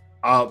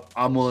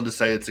 I'm willing to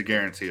say it's a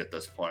guarantee at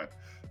this point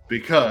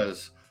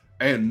because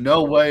ain't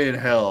no way in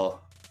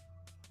hell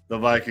the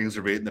Vikings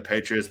are beating the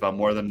Patriots by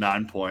more than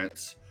 9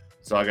 points.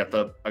 So I got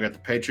the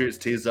Patriots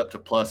teased up to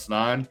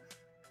 +9,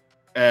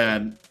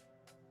 and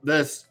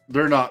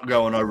they're not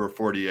going over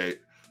 48.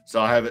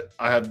 So I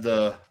have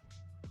the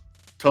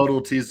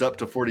total teased up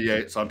to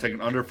 48. So I'm taking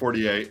under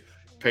 48,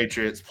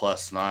 Patriots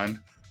 +9,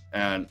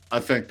 and I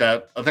think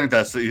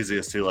that's the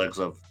easiest 2 legs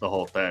of the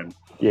whole thing.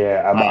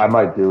 Yeah, I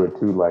might do a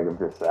 2-leg of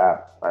just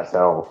that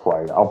myself.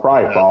 Like I'll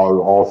probably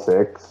follow all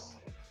 6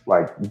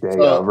 like day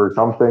of or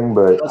something,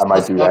 but I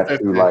might do that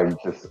 2-leg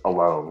just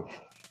alone.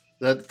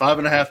 That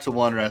 5.5 to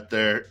 1 right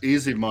there,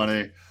 easy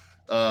money.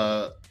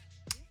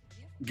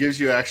 Gives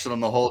you action on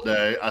the whole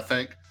day. I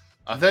think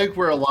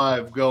we're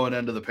alive going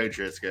into the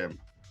Patriots game,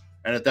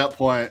 and at that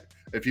point,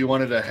 if you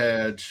wanted to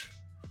hedge,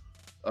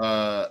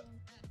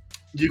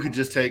 you could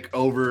just take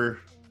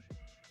over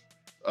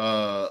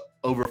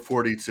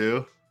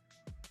 42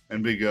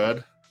 and be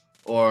good,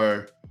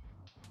 or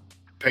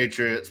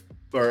Patriots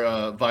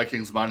or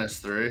Vikings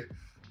 -3.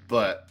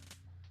 But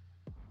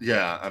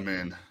yeah, I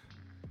mean,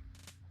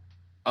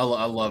 I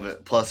love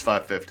it.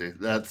 +550.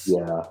 That's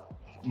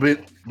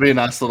be a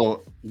nice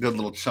good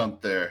little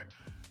chunk there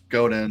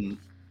going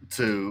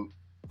into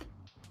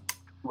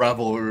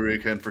rivalry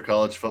weekend for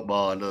college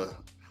football and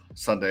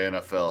Sunday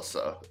NFL.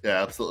 So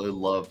yeah, absolutely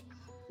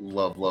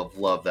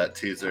love that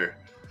teaser.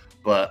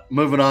 But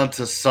moving on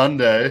to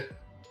Sunday,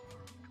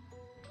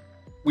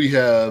 we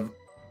have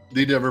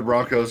the Denver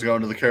Broncos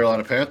going to the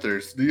Carolina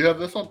Panthers. Do you have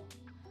this one?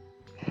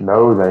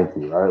 No, thank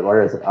you. Like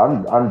I said,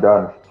 I'm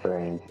done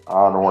saying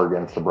on or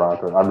against the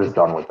Broncos. I'm just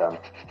done with them.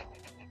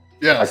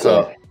 Yeah,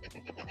 so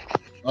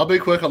I'll be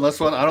quick on this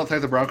one. I don't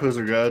think the Broncos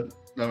are good.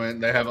 I mean,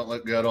 they haven't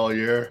looked good all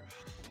year.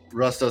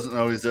 Russ doesn't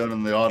know what he's doing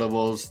in the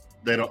audibles.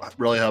 They don't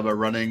really have a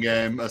running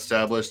game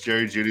established.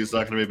 Jerry Jeudy's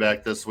not going to be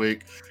back this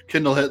week.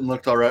 Kendall Hinton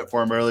looked all right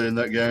for him early in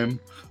that game,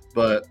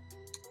 but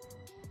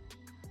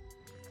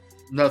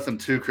nothing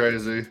too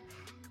crazy.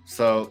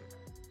 So,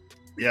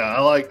 yeah, I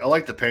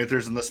like the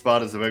Panthers in this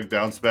spot as a big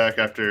bounce back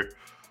after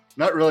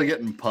not really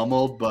getting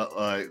pummeled, but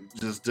like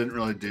just didn't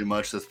really do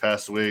much this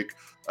past week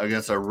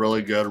against a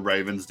really good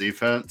Ravens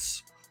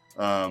defense.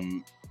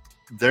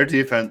 Their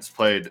defense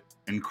played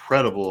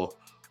incredible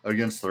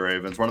against the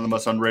Ravens. One of the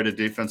most underrated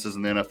defenses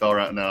in the NFL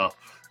right now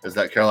is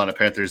that Carolina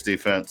Panthers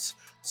defense.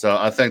 So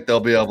I think they'll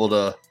be able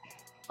to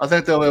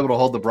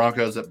hold the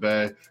Broncos at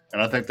bay,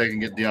 and I think they can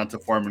get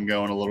Deonta Foreman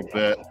going a little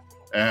bit.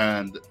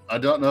 And I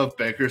don't know if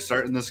Baker's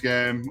starting this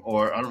game,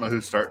 or I don't know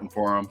who's starting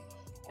for him.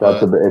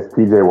 If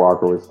PJ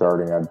Walker was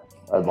starting,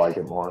 I'd like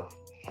it more.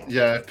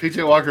 Yeah, if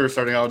PJ Walker was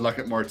starting, I would like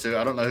it more too.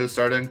 I don't know who's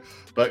starting,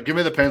 but give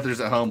me the Panthers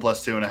at home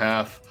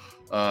 +2.5.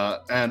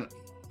 And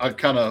I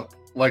kind of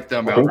like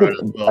them outright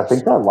as well. I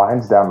think that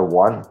line's down to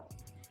 1.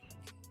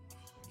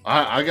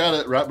 I got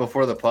it right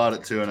before the pod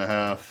at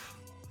 2.5.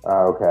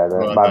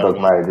 Okay, my book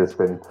might have just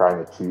been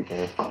trying to cheat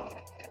me.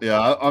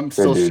 Yeah, I'm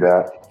still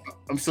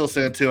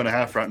saying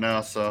 2.5 right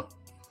now. So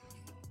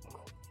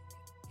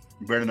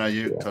Brandon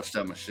Ayuk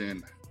touchdown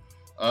machine.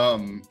 All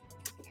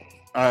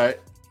right,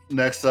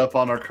 next up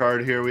on our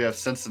card here we have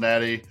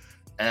Cincinnati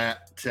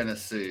at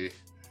Tennessee.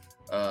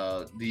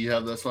 Do you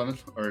have this one,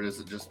 or is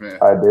it just me?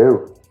 I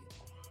do.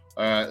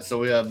 All right, so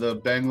we have the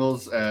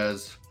Bengals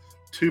as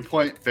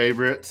 2-point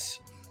favorites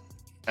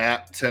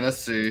at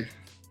Tennessee.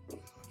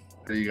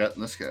 Who you got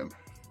in this game?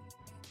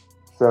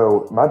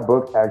 So my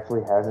book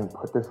actually hasn't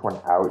put this one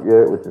out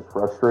yet, which is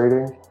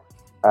frustrating.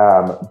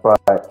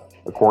 But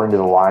according to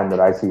the line that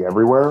I see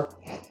everywhere,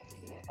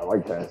 I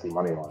like Tennessee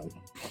money line.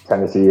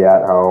 Tennessee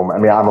at home. I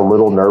mean, I'm a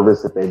little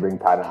nervous that they've been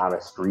kind of on a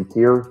streak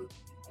here,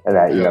 and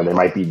that they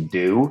might be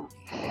due.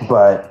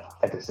 But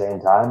at the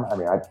same time, I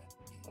mean,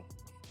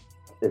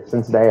 if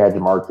Cincinnati had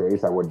Ja'Marr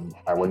Chase, I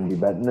wouldn't be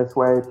betting this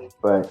way,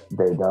 but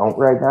they don't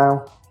right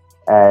now.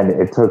 And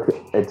it took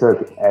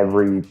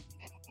every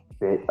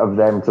bit of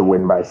them to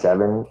win by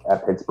 7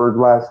 at Pittsburgh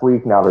last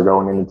week. Now they're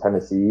going into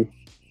Tennessee,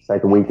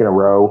 second week in a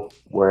row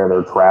where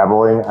they're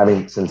traveling. I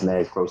mean,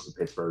 Cincinnati is close to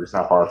Pittsburgh. It's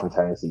not far from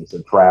Tennessee,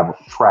 so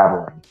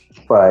traveling.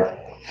 But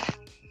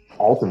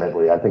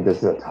ultimately, I think this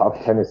is a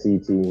tough Tennessee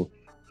team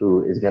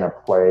who is going to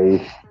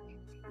play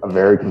a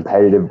very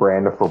competitive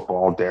brand of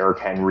football. Derrick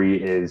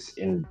Henry is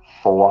in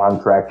full-on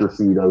tractor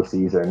pseudo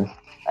season,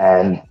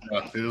 and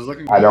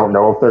I don't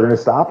know if they're going to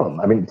stop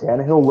him. I mean,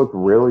 Tannehill looked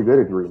really good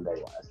at Green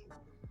Bay last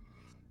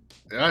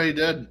year. Yeah, he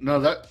did. No,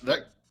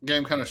 that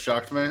game kind of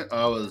shocked me.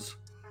 I was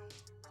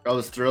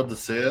thrilled to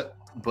see it,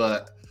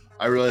 but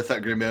I really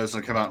thought Green Bay was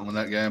going to come out and win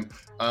that game.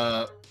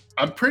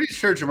 I'm pretty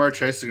sure Ja'Marr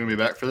Chase is going to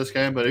be back for this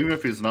game, but even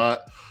if he's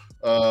not,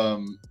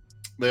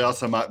 they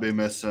also might be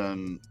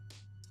missing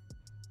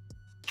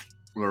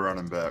the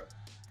running back.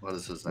 What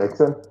is his name?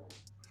 Mixon?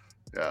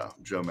 Yeah,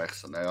 Joe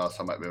Mixon. They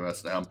also might be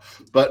missing him.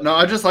 But no,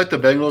 I just like the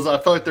Bengals.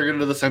 I feel like they're going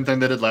to do the same thing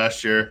they did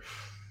last year.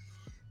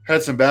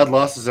 Had some bad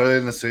losses early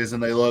in the season.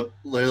 They look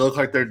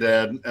like they're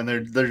dead, and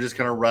they're just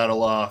going to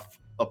rattle off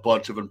a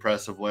bunch of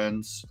impressive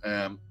wins.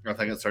 And I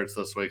think it starts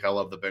this week. I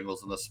love the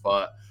Bengals in this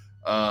spot.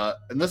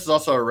 And this is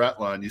also a rat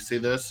line. You see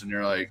this, and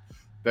you're like,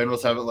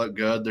 Bengals haven't looked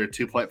good. They're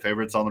 2-point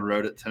favorites on the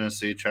road at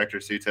Tennessee. Tractor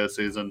Cito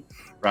season.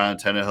 Ryan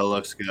Tannehill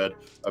looks good.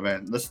 I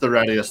mean, this is the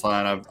readiest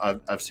line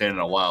I've seen in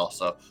a while.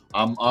 So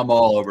I'm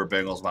all over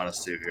Bengals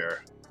 -2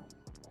 here.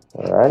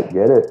 All right,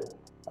 get it.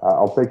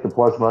 I'll take the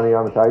plus money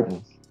on the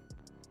Titans.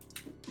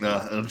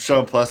 Yeah, I'm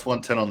showing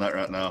 +110 on that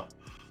right now.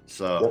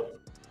 So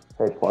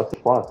Yep. Hey, plus is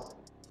plus.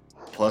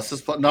 Plus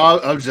is plus. No,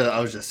 I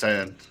was just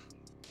saying.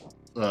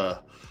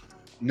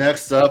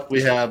 Next up,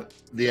 we have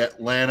the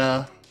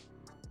Atlanta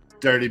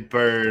Dirty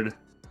Bird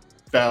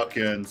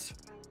Falcons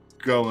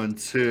going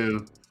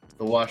to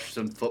the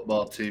Washington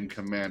Football Team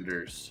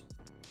Commanders,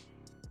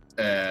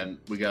 and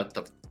we got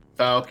the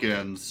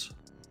Falcons,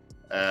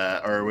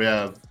 or we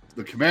have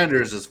the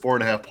Commanders as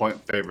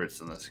 4.5-point favorites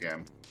in this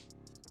game.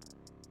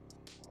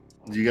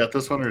 You got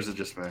this one, or is it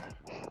just me?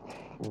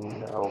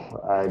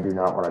 No, I do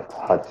not want to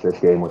touch this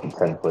game with a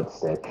 10-foot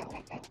stick.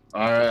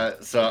 All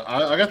right, so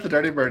I got the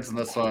Dirty Birds in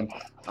this one.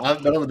 I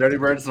haven't been on the Dirty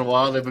Birds in a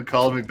while. They've been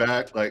calling me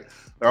back. Like,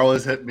 they're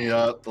always hitting me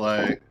up.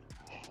 Like,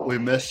 we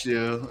missed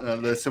you.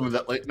 And there's some of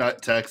that late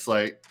night text,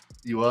 like,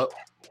 you up?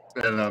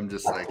 And I'm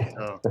just like,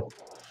 oh,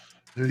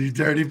 you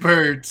Dirty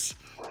Birds.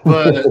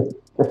 But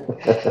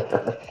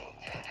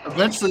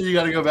eventually you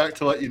got to go back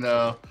to what you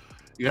know.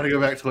 You got to go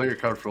back to what you're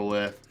comfortable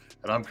with.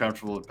 And I'm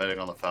comfortable with betting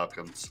on the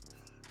Falcons.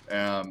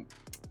 I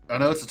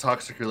know it's a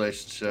toxic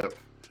relationship.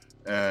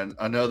 And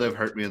I know they've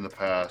hurt me in the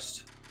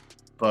past,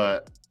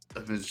 but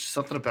there's just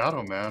something about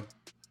them, man.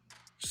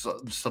 Just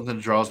something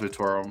draws me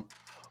toward them.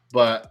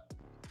 But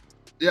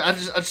yeah, I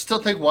just still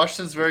think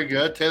Washington's very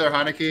good. Taylor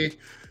Heineke,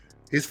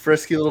 he's a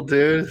frisky little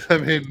dude. I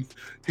mean,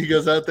 he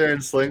goes out there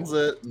and slings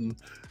it, and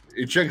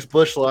he drinks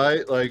Busch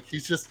Light. Like,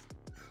 he's just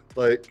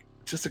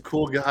a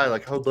cool guy.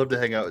 Like, I would love to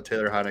hang out with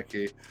Taylor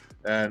Heineke.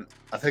 And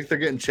I think they're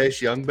getting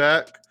Chase Young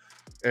back,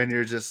 and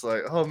you're just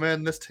like, oh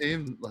man, this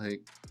team,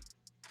 like,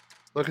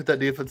 look at that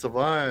defensive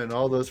line,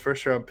 all those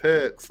first-round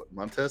picks.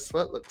 Montez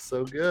Sweat looks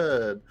so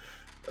good.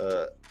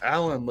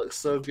 Allen looks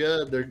so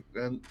good. They're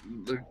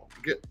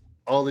get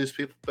all these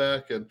people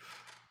back, and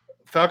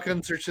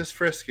Falcons are just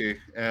frisky,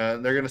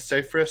 and they're going to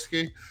stay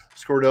frisky.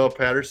 Cordell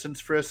Patterson's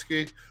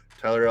frisky.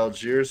 Tyler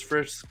Algier's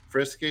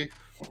frisky,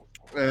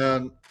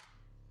 and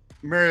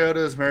Mariota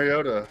is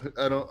Mariota.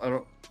 I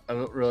don't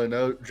really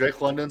know.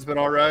 Drake London's been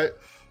all right,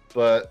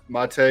 but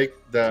my take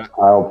that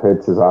Kyle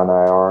Pitts is on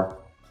IR.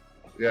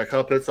 Yeah,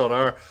 Kyle Pitts on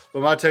IR.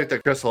 But my take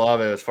that Chris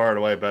Olave is far and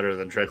away better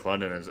than Drake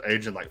London is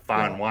aging like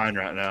fine wine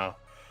right now.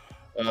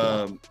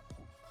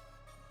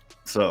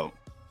 So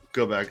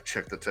go back and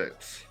check the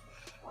tapes.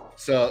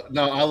 So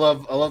no, I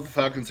love the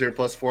Falcons here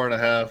plus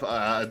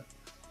 4.5.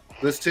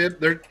 This team,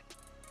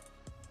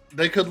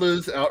 they could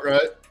lose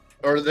outright,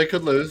 or they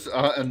could lose,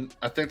 and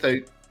I think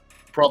they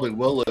probably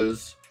will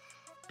lose.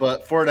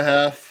 But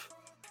 4.5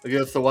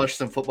 against the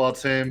Washington Football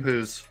Team,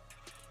 whose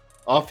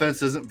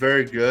offense isn't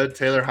very good.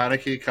 Taylor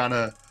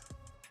Heineke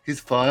he's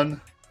fun,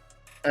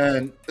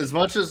 and as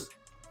much as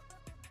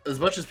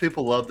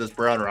people love this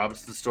Brian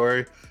Robinson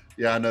story,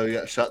 yeah, I know he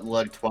got shot in the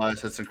leg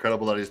twice. It's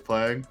incredible that he's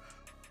playing.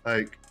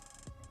 Like,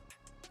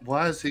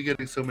 why is he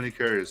getting so many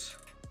carries?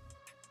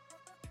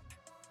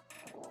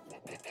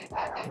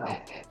 I don't know.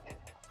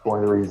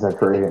 One of the reasons I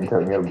traded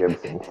Antonio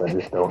Gibson, because I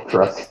just don't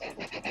trust.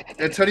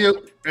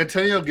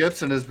 Antonio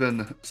Gibson has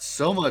been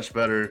so much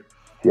better.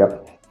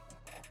 Yep.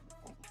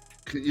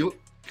 Can you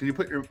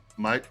put your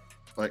mic,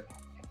 like,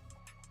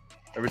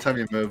 every time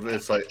you move,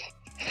 it's like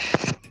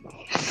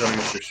going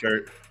against your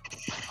shirt.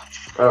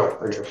 Oh,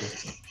 I got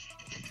you.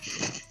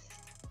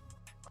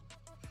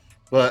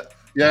 But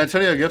yeah,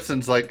 Antonio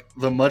Gibson's like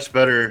the much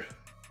better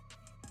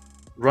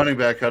running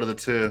back out of the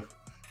two.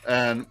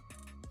 And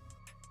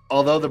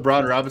although the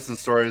Brian Robinson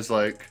story is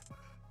like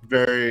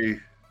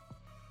very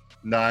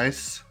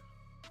nice,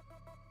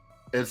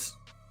 he's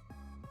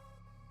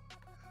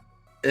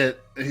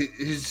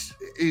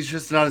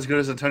just not as good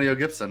as Antonio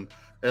Gibson.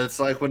 It's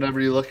like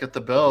whenever you look at the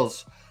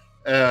Bills,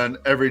 and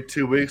every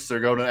 2 weeks they're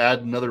going to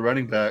add another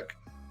running back,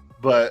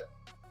 but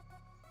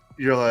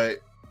you're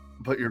like,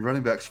 but your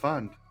running back's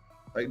fine.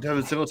 Like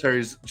Devin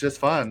Singletary's just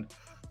fine.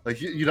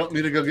 Like you don't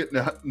need to go get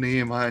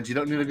Nyheim Hines. You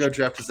don't need to go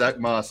draft Zach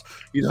Moss.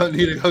 You don't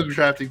need to go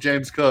drafting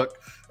James Cook.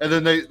 And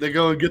then they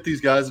go and get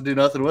these guys and do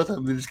nothing with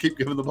them. They just keep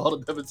giving the ball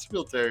to Devin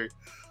Singletary.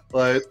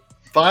 Like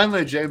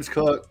finally, James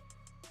Cook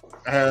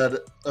had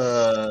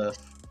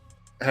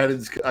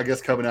his, I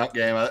guess, coming out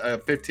game.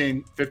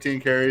 15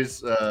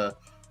 carries,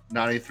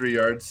 93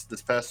 yards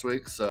this past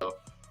week. So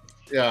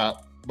yeah,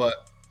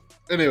 but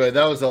anyway,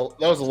 that was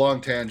a long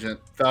tangent.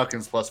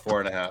 Falcons plus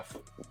 4.5.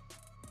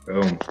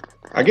 Boom.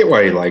 I get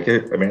why you like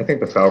it. I mean, I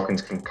think the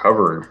Falcons can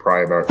cover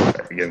probably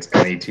about against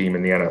any team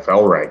in the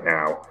NFL right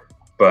now.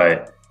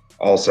 But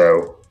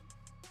also,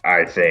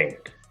 I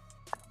think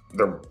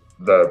the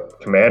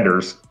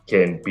Commanders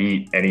can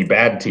beat any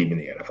bad team in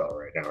the NFL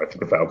right now. I think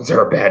the Falcons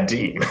are a bad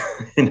team.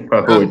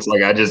 It's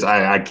like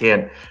I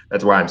can't.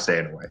 That's why I'm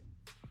staying away.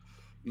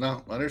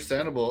 No,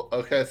 understandable.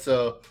 Okay,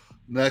 so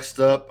next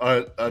up,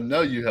 I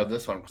know you have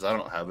this one because I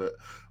don't have it.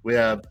 We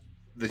have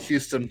the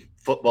Houston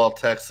Football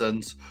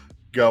Texans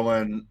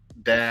going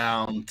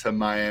down to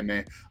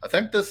Miami. I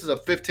think this is a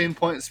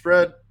 15-point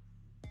spread.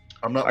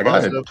 I'm not I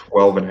got positive. it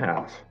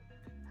 12.5.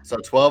 So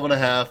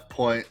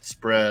 12.5-point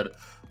spread.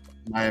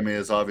 Miami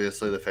is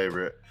obviously the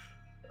favorite.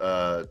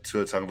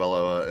 Tua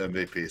Tagovailoa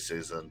MVP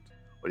season.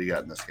 What do you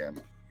got in this game?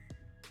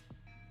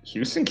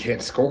 Houston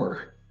can't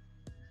score.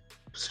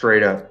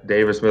 Straight up,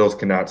 Davis Mills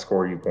cannot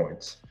score you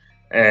points.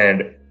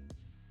 And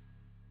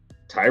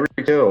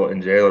Tyreek Hill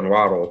and Jalen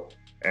Waddle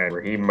and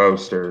Raheem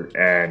Mostert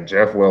and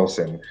Jeff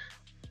Wilson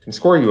can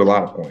score you a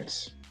lot of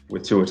points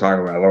with Tua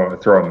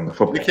Tagovailoa throwing them the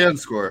football. They can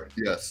score.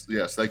 Yes,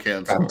 they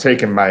can score. I'm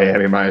taking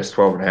Miami minus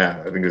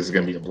 12.5. I think this is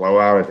going to be a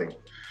blowout.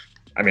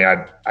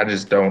 I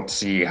just don't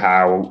see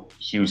how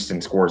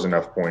Houston scores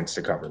enough points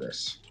to cover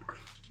this.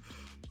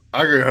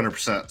 I agree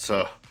 100%.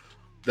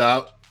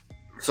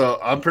 So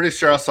I'm pretty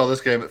sure I saw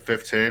this game at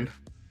 15.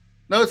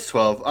 No, it's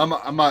 12.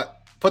 I might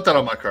put that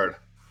on my card.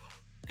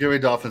 Give me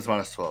Dolphins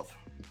minus 12.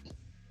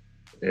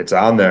 It's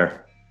on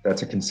there.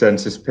 That's a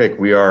consensus pick.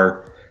 We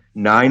are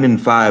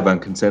 9-5 on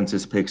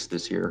consensus picks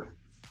this year.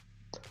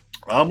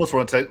 I almost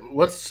want to take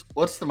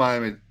what's the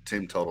Miami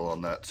team total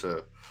on that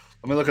too.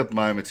 Let me look at the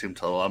Miami team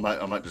total. I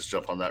might just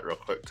jump on that real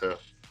quick too.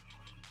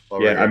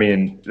 Yeah, I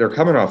mean, they're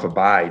coming off a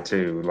bye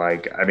too.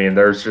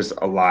 There's just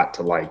a lot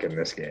to like in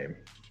this game.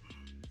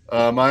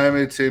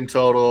 Miami team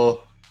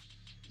total.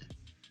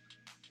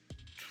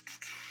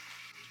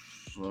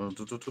 Miami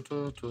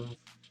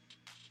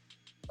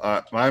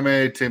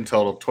team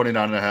total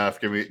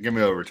 29.5. Give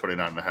me over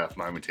 29.5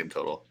 Miami team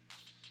total.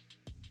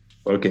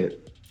 Look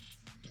it.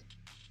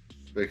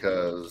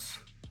 Because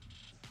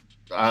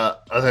I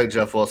think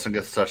Jeff Wilson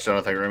gets a touchdown.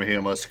 I think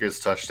Raheem Mostert gets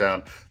a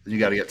touchdown. Then you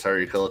got to get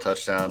Tyreek Hill a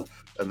touchdown,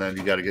 and then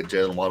you got to get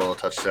Jalen Waddle a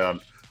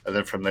touchdown, and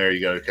then from there you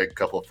got to kick a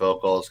couple of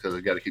field goals because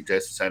you got to keep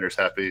Jason Sanders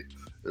happy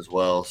as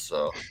well.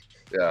 So,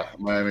 yeah,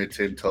 Miami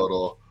team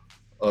total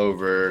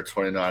over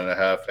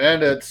 29.5,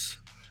 and it's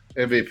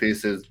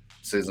MVP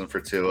season for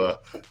Tua,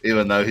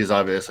 even though he's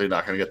obviously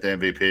not going to get the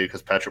MVP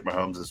because Patrick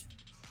Mahomes is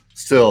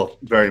still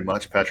very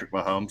much Patrick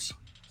Mahomes.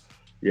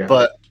 Yeah,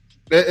 but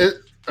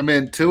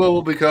Tua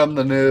will become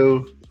the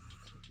new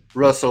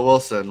Russell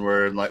Wilson,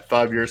 where in like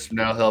 5 years from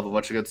now he'll have a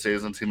bunch of good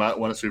seasons. He might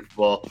win a Super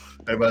Bowl.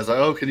 Everybody's like,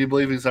 "Oh, can you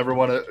believe he's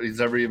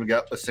never even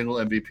got a single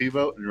MVP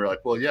vote?" And you're like,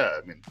 "Well, yeah,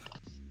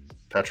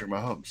 Patrick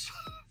Mahomes."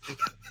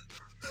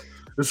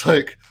 It's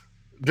like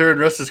during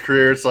the rest of his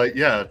career, it's like,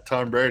 yeah,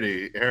 Tom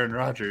Brady, Aaron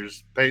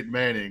Rodgers, Peyton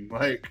Manning,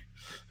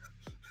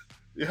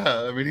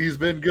 he's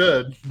been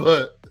good,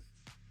 but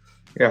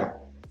yeah,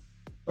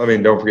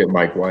 don't forget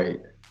Mike White.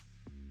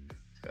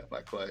 Yeah,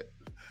 Mike White.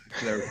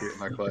 Never forget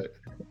Mike White.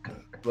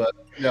 But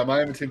yeah,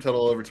 Miami team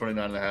total over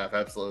 29.5.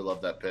 Absolutely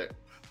love that pick.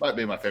 Might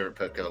be my favorite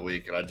pick of the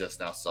week, and I just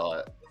now saw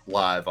it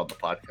live on the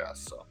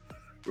podcast. So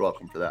you're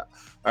welcome for that.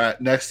 All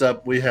right, next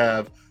up we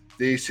have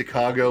the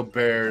Chicago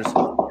Bears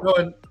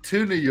going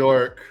to New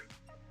York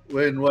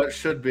in what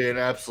should be an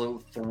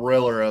absolute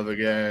thriller of a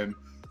game.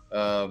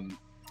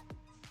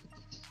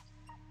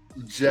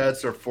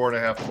 Jets are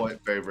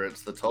 4.5-point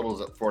favorites. The total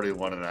is at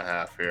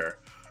 41.5 here.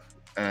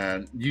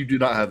 And you do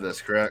not have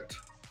this, correct?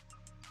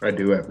 I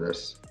do have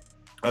this.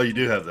 Oh, you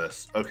do have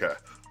this. Okay.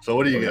 So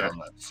what do you get on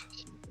this?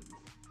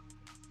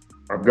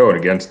 I'm going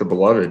against the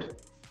beloved.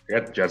 I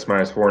got the Jets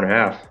minus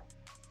 4.5.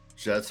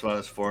 Jets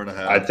minus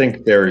 4.5. I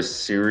think there is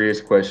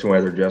serious question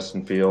whether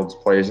Justin Fields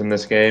plays in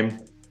this game.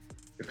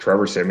 If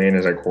Trevor Siemian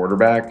is a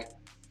quarterback,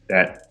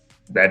 that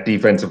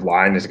defensive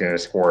line is going to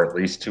score at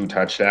least 2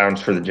 touchdowns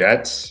for the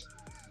Jets.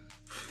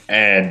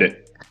 And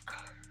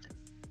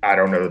I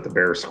don't know that the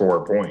Bears score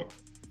a point.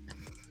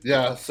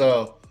 Yeah,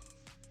 so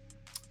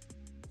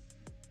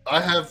I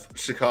have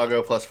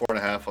Chicago plus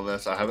 4.5 on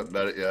this. I haven't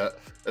bet it yet.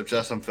 If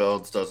Justin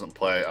Fields doesn't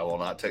play, I will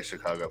not take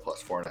Chicago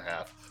plus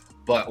 4.5.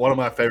 But one of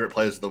my favorite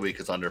plays of the week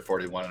is under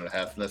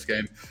 41.5 in this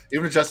game.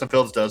 Even if Justin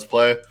Fields does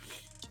play,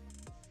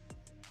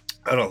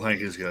 I don't think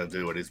he's going to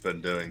do what he's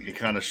been doing. He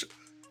kind of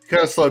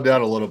slowed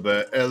down a little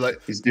bit, and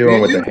he's dealing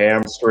with a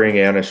hamstring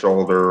and a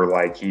shoulder.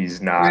 He's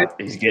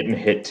getting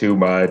hit too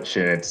much,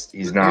 and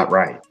he's not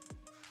right.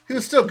 He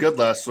was still good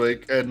last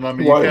week, and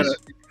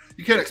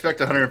you can't expect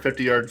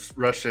 150 yards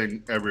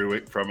rushing every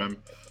week from him.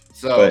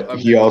 So, but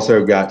he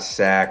also got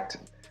sacked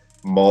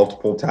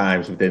multiple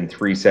times within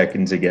 3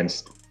 seconds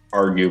against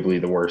arguably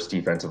the worst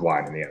defensive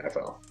line in the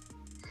NFL.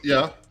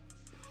 Yeah.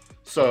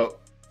 So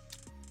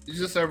you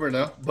just never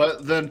know.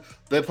 But then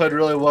they played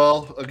really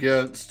well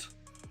against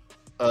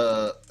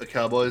the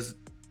Cowboys.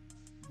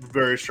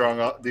 Very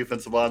strong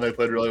defensive line. They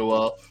played really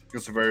well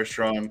against a very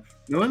strong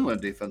New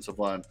England defensive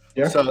line.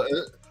 Yeah. So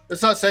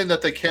it's not saying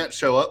that they can't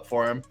show up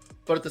for him,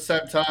 but at the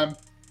same time,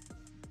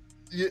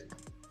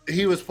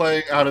 he was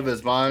playing out of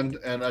his mind,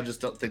 and I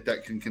just don't think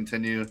that can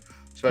continue,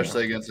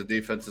 especially against a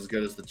defense as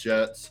good as the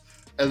Jets.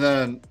 And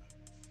then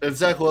if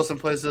Zach Wilson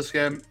plays this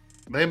game,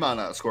 they might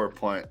not score a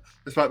point.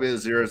 This might be a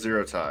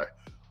 0-0 tie.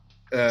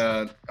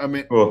 And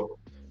well,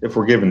 if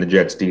we're giving the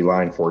Jets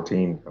D-line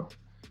 14.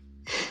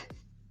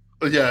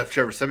 Yeah, if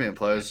Trevor Siemian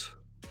plays.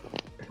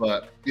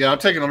 But yeah, I'm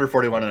taking under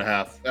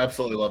 41.5.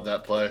 Absolutely love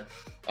that play.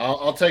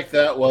 I'll take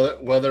that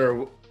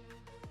whether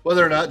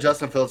Whether or not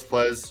Justin Fields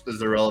plays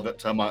is irrelevant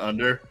to my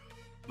under,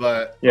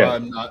 but Yeah.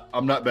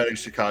 I'm not betting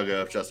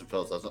Chicago if Justin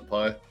Fields doesn't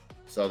play.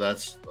 So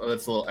that's a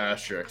little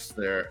asterisk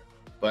there.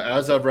 But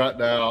as of right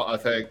now, I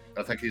think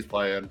he's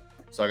playing.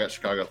 So I got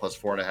Chicago plus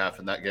 4.5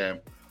 in that game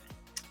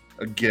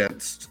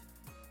against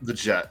the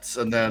Jets.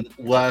 And then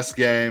last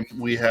game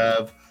we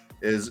have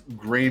is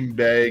Green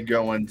Bay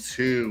going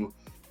to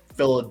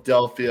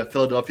Philadelphia.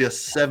 Philadelphia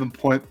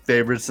 7-point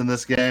favorites in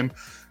this game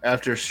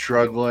after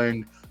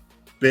struggling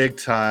big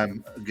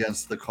time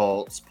against the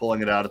Colts,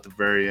 pulling it out at the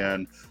very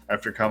end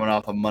after coming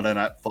off a Monday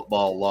Night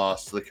Football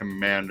loss to the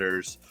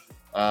Commanders.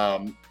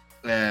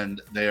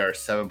 And they are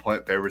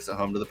 7-point favorites at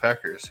home to the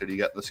Packers. Who do you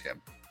got in this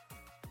game?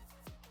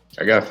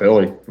 I got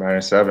Philly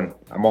 -7.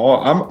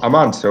 I'm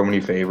on so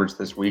many favorites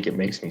this week. It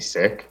makes me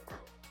sick,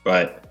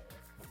 but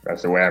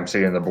that's the way I'm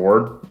seeing the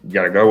board. You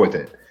got to go with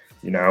it.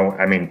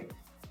 I mean,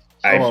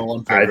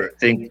 I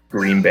think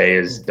Green Bay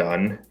is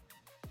done.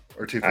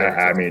 Or two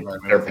favorites. I mean,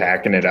 they're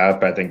packing it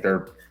up. I think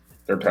they're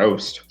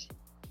toast.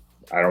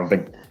 I don't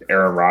think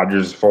Aaron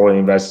Rodgers is fully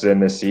invested in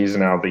this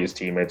season. I don't think his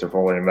teammates are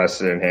fully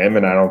invested in him,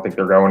 and I don't think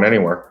they're going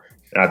anywhere.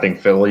 And I think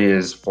Philly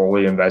is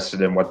fully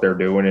invested in what they're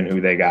doing and who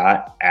they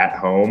got at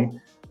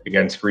home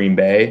against Green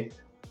Bay.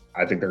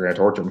 I think they're going to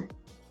torch them.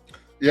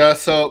 Yeah,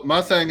 so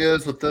my thing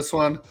is with this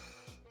one,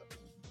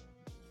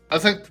 I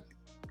think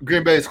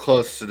Green Bay is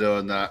close to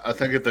doing that. I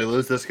think if they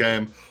lose this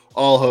game,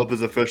 all hope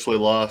is officially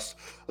lost.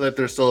 I think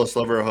there's still a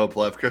sliver of hope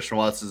left. Christian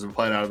Watson's been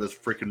playing out of his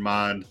freaking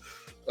mind.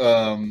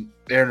 Aaron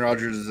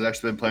Rodgers has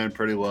actually been playing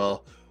pretty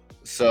well.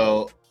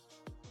 So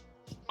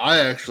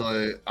I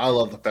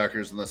love the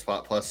Packers in this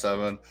spot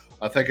 +7.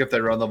 I think if they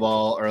run the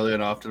ball early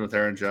and often with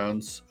Aaron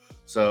Jones.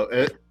 So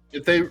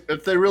if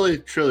they really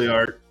truly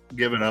are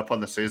giving up on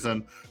the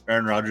season,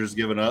 Aaron Rodgers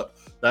giving up,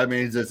 that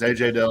means it's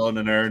A.J. Dillon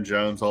and Aaron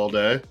Jones all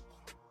day,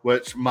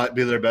 which might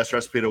be their best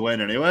recipe to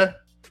win anyway.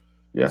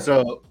 Yeah.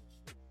 So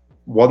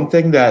one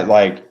thing that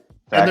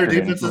and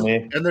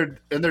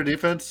their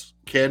defense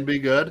can be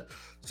good.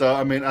 So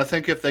I mean, I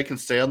think if they can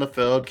stay on the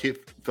field,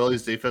 keep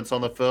Philly's defense on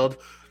the field,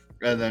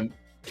 and then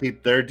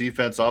keep their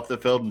defense off the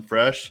field and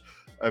fresh.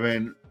 I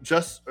mean,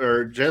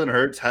 Jalen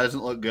Hurts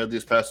hasn't looked good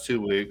these past 2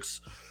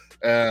 weeks.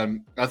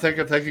 And I think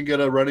if they can get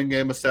a running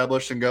game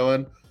established and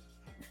going,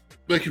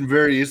 they can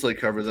very easily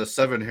cover the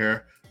 7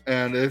 here.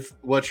 And if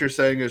what you're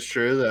saying is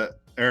true, that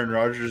Aaron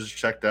Rodgers is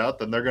checked out,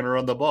 then they're going to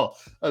run the ball.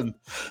 And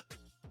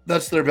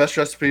that's their best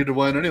recipe to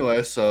win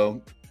anyway.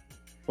 So,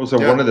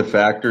 one of the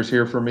factors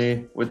here for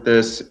me with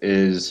this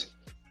is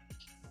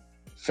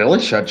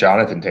Philly shut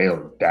Jonathan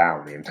Taylor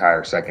down the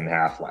entire second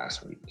half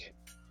last week.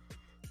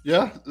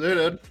 Yeah, they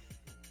did.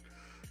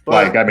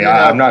 But,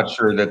 I'm not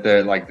sure that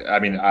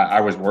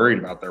I was worried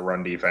about their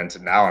run defense,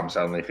 and now I'm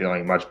suddenly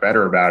feeling much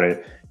better about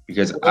it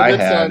because I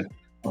had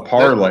a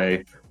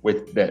parlay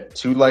with that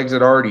 2 legs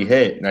had already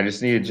hit, and I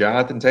just needed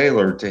Jonathan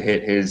Taylor to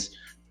hit his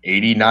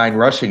 89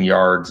 rushing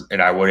yards,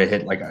 and I would have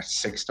hit like a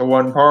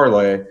 6-1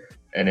 parlay.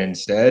 And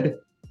instead,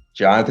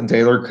 Jonathan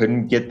Taylor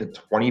couldn't get the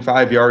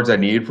 25 yards I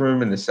needed from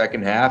him in the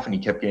second half, and he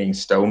kept getting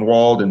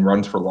stonewalled and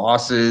runs for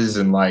losses,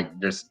 and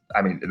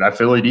that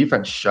Philly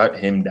defense shut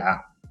him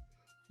down.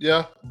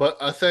 Yeah, but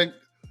I think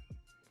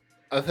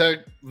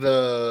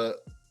the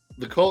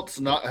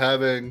Colts not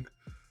having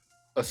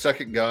a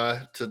second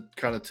guy to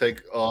kind of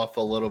take off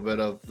a little bit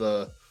of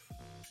the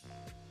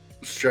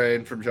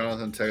strain from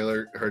Jonathan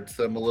Taylor hurts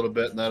them a little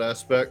bit in that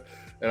aspect.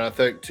 And I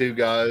think 2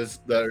 guys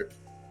that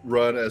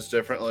run as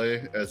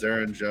differently as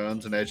Aaron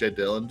Jones and A.J.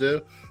 Dillon do,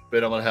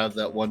 but I'm going to have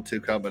that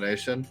 1-2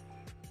 combination.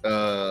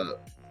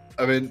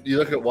 You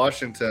look at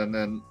Washington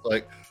and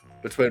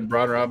between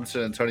Brian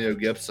Robinson and Antonio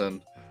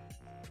Gibson,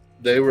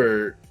 they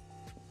were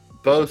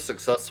both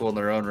successful in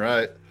their own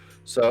right.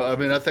 So,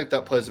 I think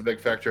that plays a big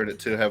factor in it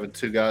too, having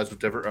 2 guys with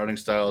different running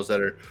styles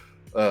that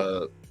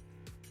are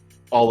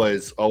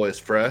always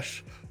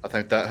fresh. I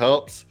think that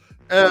helps.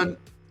 And,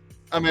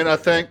 I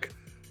think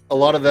a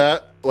lot of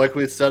that, like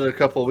we said a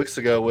couple of weeks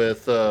ago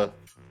with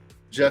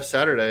Jeff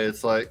Saturday,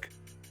 it's like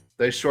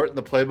they shortened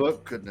the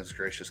playbook. Goodness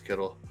gracious,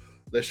 Kittle.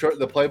 They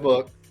shortened the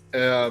playbook,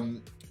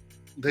 and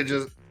they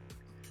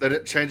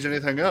didn't change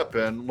anything up.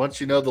 And once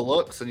you know the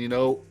looks and you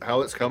know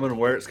how it's coming and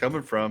where it's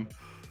coming from,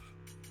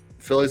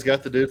 Philly's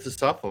got the dude to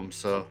stop them.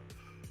 So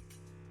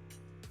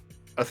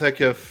I think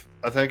if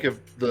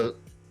the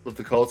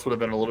Colts would have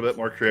been a little bit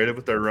more creative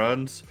with their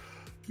runs,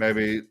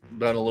 maybe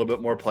done a little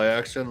bit more play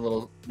action, a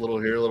little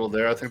here, a little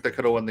there, I think they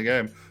could have won the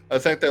game. I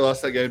think they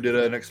lost that game due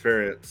to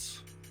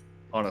inexperience,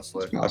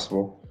 honestly.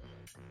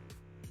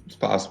 It's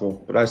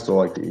possible, but I still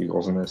like the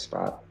Eagles in this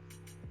spot.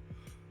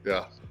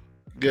 Yeah.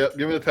 Give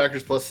me the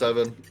Packers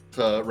 +7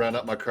 to round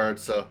up my card.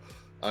 So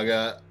I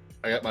got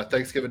my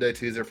Thanksgiving Day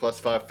teaser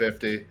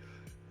 +550.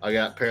 I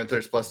got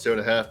Panthers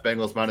 +2.5,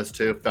 Bengals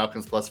 -2,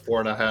 Falcons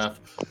 +4.5,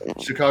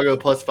 Chicago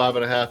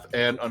 +5.5,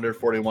 and under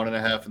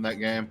 41.5 in that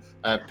game.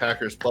 I have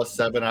Packers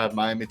 +7. I have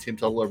Miami team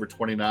total over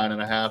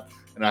 29.5,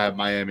 and I have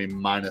Miami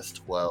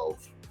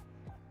 -12.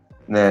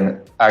 And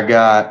then I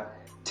got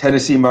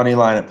Tennessee money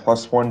line at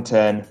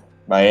 +110,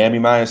 Miami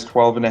minus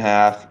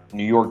 12.5,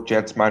 New York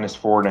Jets minus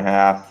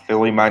 4.5,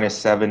 Philly minus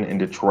 7, and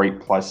Detroit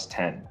plus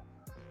 10.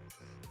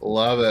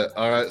 Love it.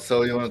 All right,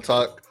 so you want to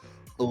talk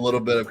a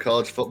little bit of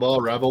college football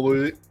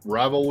rivalry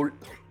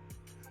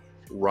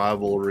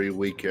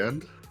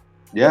weekend?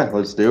 Yeah,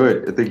 let's do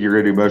it. I think you're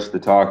going to do most of the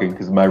talking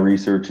because my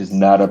research is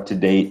not up to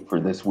date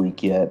for this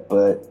week yet,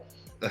 but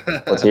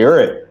let's hear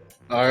it.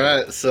 All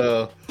right,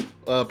 so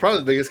probably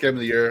the biggest game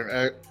of the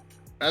year.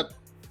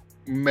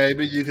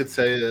 Maybe you could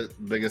say the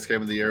biggest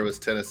game of the year was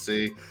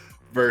Tennessee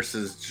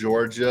versus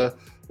Georgia,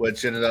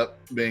 which ended up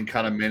being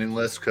kind of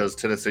meaningless because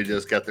Tennessee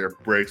just got their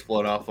brakes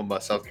blown off them by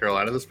South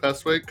Carolina this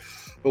past week.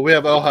 But we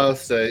have Ohio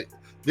State,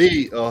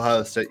 the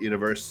Ohio State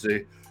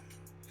University,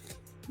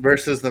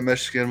 versus the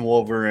Michigan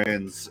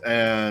Wolverines.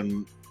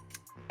 And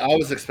I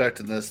was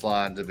expecting this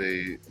line to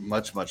be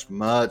much, much,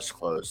 much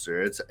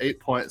closer. It's an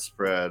 8-point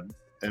spread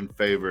in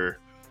favor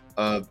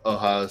of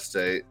Ohio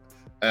State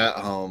at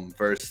home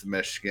versus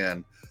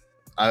Michigan.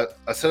 I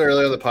said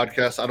earlier in the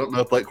podcast, I don't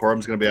know if Blake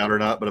Corum's going to be out or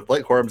not, but if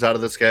Blake Corum's out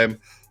of this game,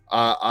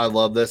 I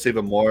love this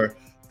even more.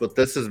 But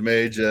this is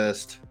me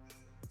just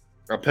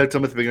 – I picked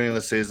him at the beginning of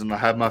the season. I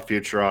have my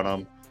future on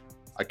him.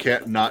 I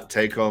can't not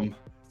take him.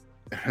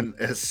 And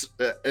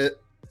it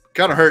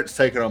kind of hurts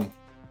taking him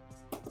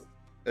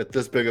at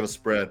this big of a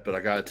spread, but I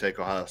got to take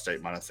Ohio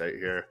State -8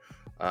 here.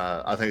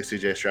 I think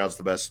C.J. Stroud's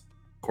the best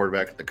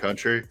quarterback in the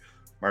country.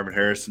 Marvin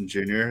Harrison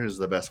Jr. is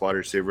the best wide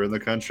receiver in the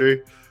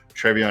country.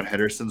 TreVeyon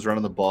Henderson's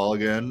running the ball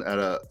again at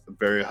a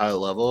very high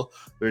level.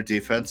 Their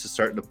defense is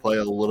starting to play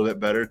a little bit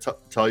better.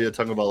 Talia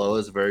Tagovailoa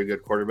is a very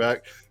good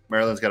quarterback.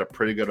 Maryland's got a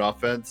pretty good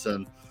offense,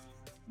 and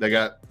they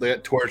got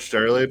torched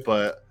early,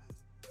 but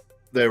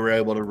they were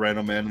able to rein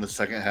them in the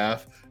second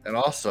half. And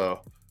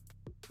also,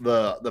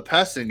 the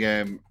passing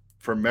game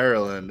for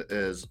Maryland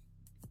is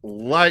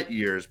light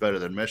years better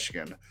than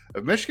Michigan.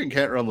 If Michigan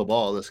can't run the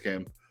ball this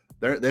game,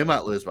 they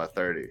might lose by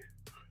 30.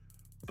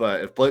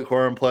 But if Blake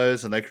Corum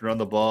plays and they can run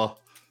the ball,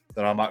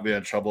 then I might be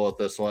in trouble with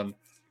this one.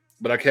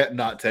 But I can't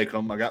not take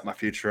them. I got my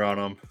future on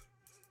them.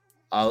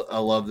 I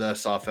love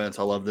this offense.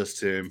 I love this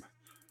team.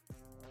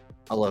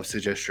 I love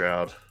C.J.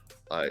 Stroud.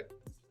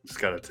 Just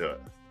got to do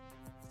it.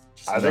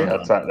 I think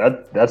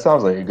that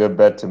sounds like a good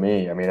bet to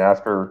me. I mean,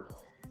 after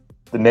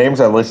the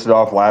names I listed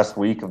off last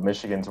week of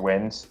Michigan's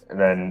wins, and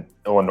then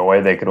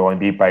Illinois, they could only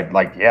beat by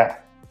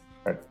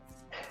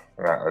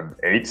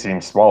 8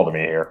 seems small to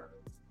me here.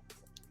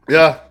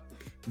 Yeah,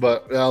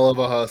 but I love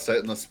Ohio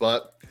State in the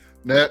spot.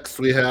 Next,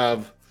 we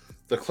have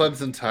the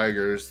Clemson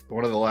Tigers,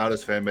 one of the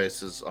loudest fan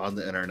bases on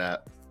the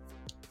internet.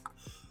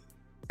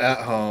 At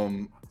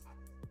home,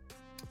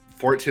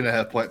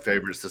 14.5-point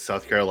favorites to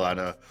South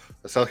Carolina.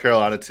 A South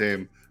Carolina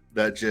team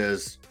that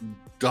just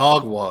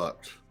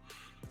dog-walked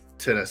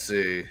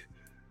Tennessee.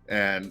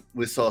 And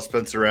we saw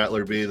Spencer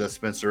Rattler be the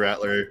Spencer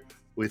Rattler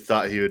we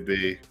thought he would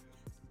be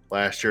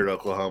last year at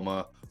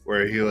Oklahoma,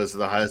 where he was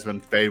the Heisman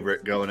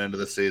favorite going into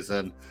the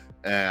season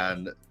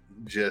and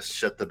just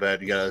shut the bed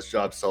and got his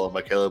job stolen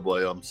by Caleb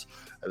Williams,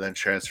 and then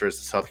transfers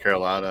to South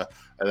Carolina.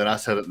 And then I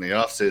said it in the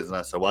offseason.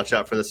 I said, watch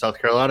out for the South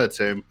Carolina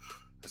team.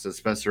 I said,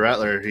 Spencer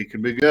Rattler, he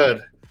can be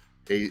good.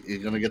 He's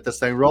going to get this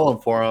thing rolling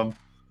for him.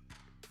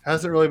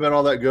 Hasn't really been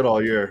all that good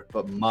all year,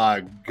 but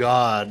my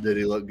God, did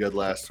he look good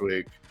last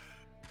week.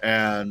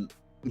 And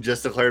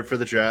just declared for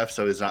the draft,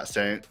 so he's not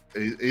staying.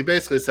 He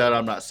basically said,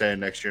 I'm not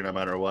staying next year no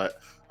matter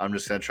what. I'm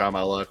just going to try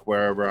my luck.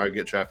 Wherever I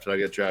get drafted, I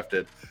get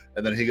drafted.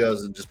 And then he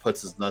goes and just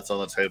puts his nuts on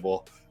the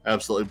table,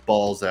 absolutely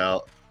balls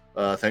out.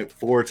 I think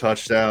 4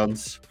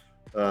 touchdowns,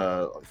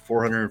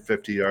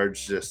 450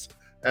 yards, just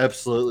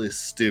absolutely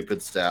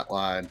stupid stat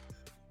line.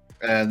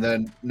 And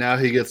then now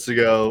he gets to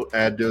go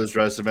add to his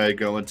resume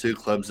going to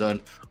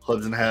Clemson.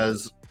 Clemson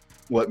has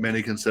what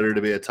many consider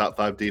to be a top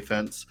 5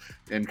 defense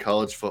in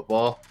college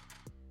football.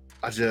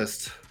 I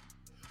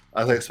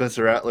think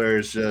Spencer Rattler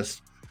is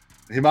just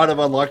 – he might have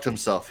unlocked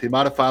himself. He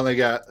might have finally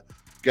got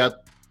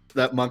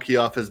that monkey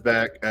off his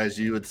back, as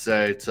you would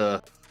say,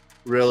 to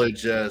really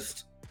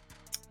just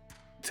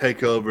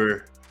take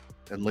over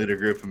and lead a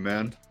group of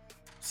men.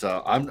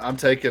 So I'm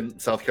taking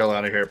South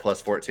Carolina here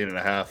plus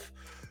 14.5.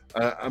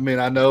 I mean,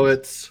 I know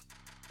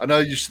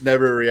you should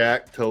never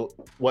react to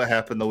what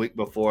happened the week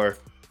before,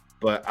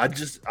 but I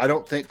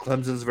don't think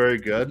Clemson's very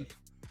good,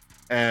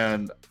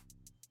 and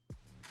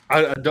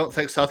I don't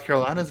think South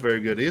Carolina's very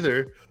good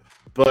either.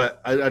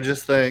 But I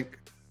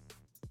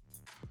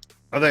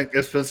think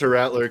if Spencer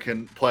Rattler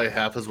can play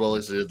half as well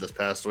as he did this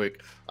past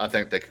week, I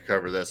think they could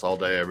cover this all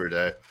day, every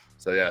day.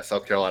 So yeah,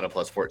 South Carolina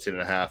plus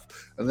 14.5,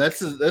 and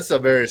this is a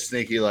very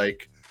sneaky,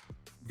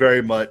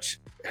 very much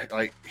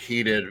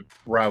heated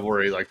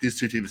rivalry. These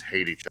two teams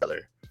hate each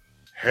other.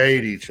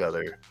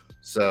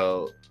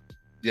 So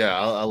yeah,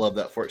 I love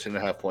that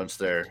 14.5 points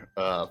there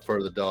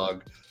for the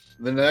dog.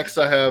 The next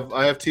I have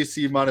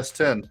TCU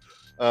 -10,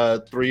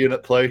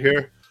 3-unit play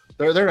here.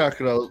 They're not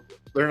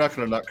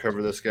gonna not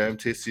cover this game.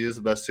 TCU is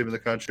the best team in the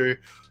country.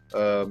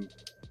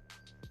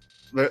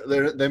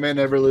 They may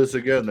never lose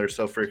again. They're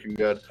so freaking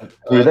good.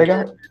 Who they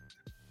got?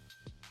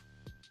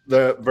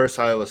 The versus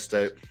Iowa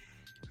State.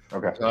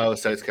 Okay. So Iowa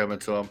State's coming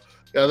to them.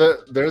 Yeah,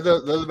 they're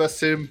the best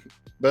team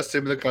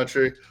in the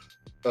country.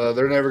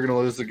 They're never going to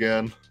lose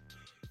again.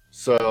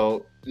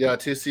 So yeah,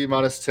 TC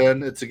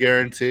 -10. It's a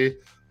guarantee.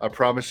 I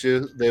promise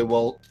you, they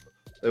won't.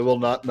 They will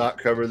not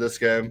cover this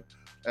game.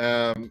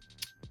 Um,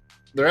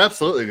 they're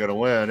absolutely going to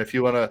win. If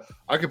you want to,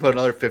 I could put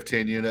another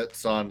 15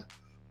 units on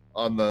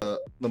the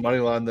money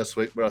line this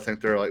week, but I think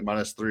they're like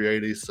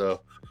 -380.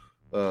 So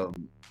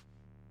um,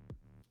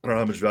 I don't know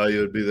how much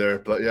value would be there,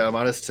 but yeah,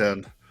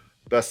 -10,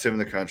 best team in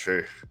the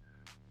country.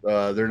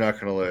 They're not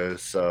going to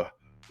lose. So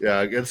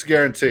yeah, it's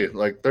guaranteed.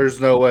 Like, there's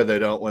no way they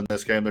don't win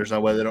this game. There's no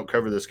way they don't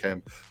cover this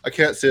game. I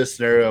can't see a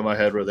scenario in my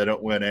head where they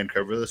don't win and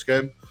cover this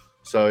game.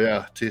 So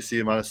yeah,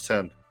 TC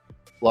 -10,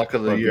 lock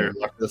of the year,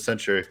 lock of the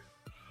century.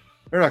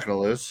 They're not going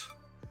to lose.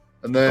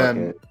 And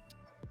then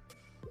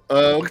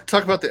we can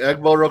talk about the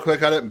Egg Bowl real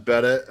quick. I didn't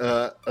bet it.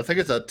 I think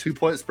it's a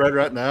 2-point spread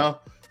right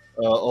now.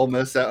 Ole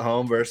Miss at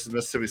home versus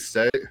Mississippi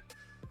State.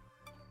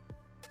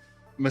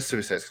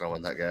 Mississippi State's going to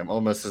win that game.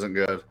 Ole Miss isn't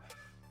good.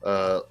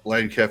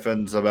 Lane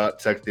Kiffin's about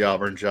to take the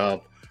Auburn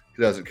job.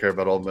 He doesn't care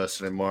about Ole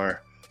Miss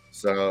anymore.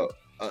 So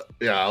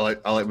yeah, I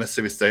like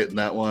Mississippi State in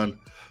that one.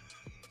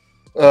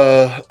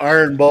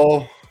 Iron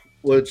Bowl,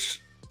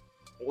 which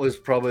was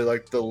probably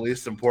like the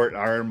least important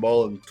Iron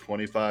Bowl in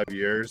 25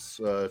 years.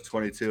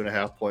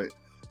 22.5-point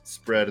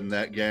spread in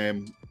that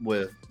game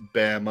with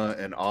Bama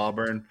and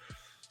Auburn.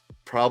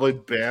 Probably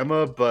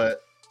Bama,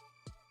 but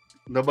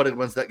nobody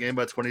wins that game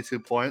by 22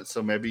 points,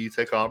 so maybe you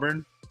take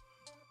Auburn.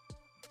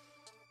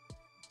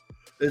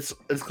 It's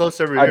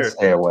close every year. I'd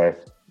stay away.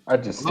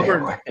 I'd just stay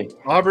away.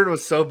 Auburn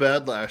was so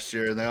bad last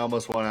year, and they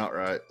almost won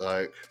outright.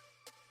 Like,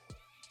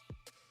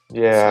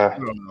 yeah,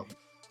 so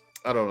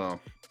I don't know.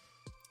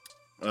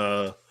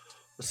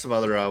 Some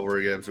other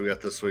rivalry games we got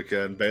this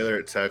weekend. Baylor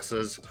at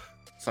Texas.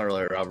 It's not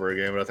really a rivalry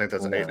game, but I think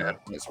that's an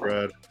 8.5-point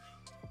spread.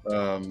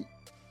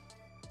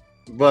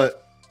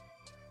 But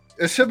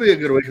it should be a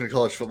good weekend of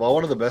college football.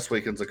 One of the best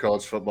weekends of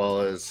college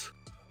football is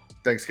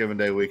Thanksgiving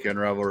Day weekend,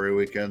 rivalry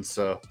weekend.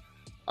 So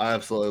I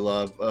absolutely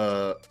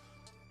love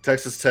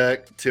Texas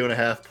Tech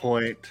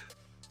 2.5-point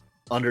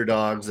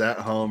underdogs at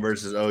home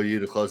versus OU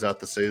to close out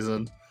the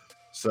season.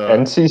 So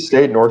NC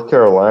State, North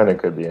Carolina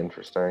could be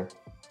interesting.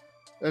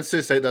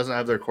 NC State doesn't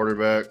have their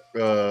quarterback.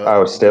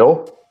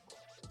 Still?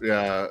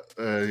 Yeah,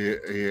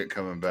 he ain't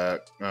coming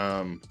back.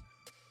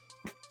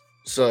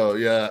 So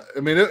yeah, I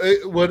mean,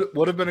 it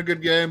would have been a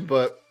good game,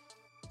 but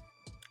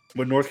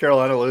with North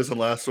Carolina losing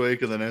last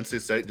week and then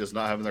NC State just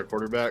not having their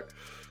quarterback,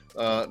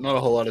 not a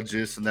whole lot of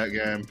juice in that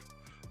game,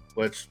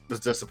 which is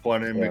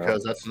disappointing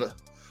because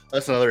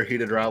that's another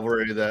heated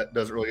rivalry that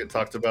doesn't really get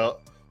talked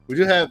about. We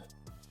do have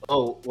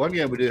one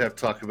game we do have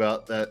to talk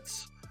about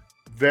that's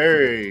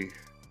very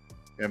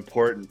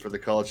important for the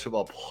college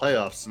football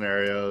playoff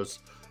scenarios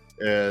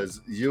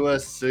is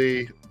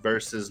USC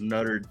versus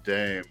Notre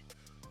Dame.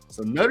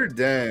 So Notre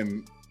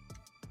Dame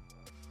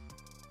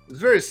has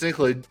very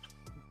simply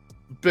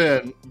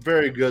been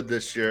very good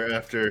this year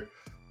after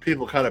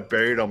people kind of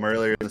buried them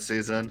earlier in the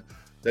season.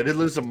 They did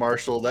lose to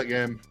Marshall that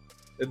game.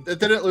 It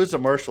didn't lose to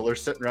Marshall. They're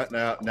sitting right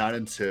now at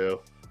 9-2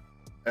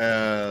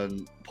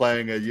 and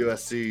playing a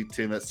USC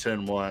team that's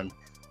 10-1.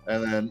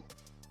 And then,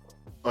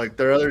 like,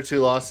 their other two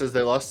losses,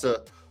 they lost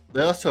to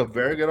a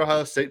very good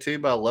Ohio State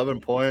team by 11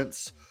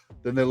 points.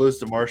 Then they lose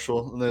to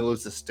Marshall, and they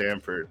lose to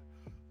Stanford.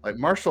 Like,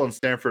 Marshall and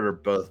Stanford are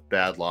both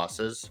bad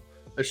losses.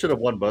 They should have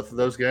won both of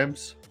those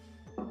games.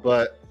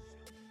 But,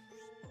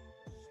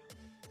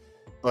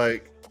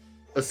 like,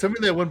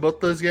 assuming they win both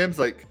those games,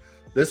 like,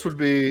 this would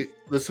be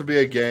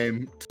a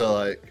game to,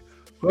 like,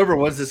 whoever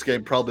wins this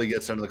game probably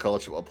gets into the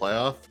college football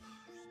playoff.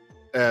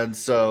 And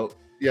so,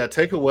 yeah,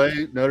 take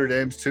away Notre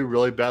Dame's two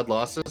really bad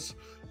losses,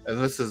 and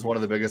this is one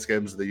of the biggest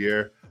games of the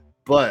year.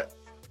 But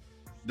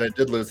they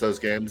did lose those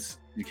games.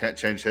 You can't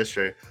change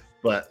history.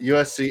 But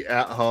USC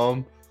at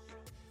home,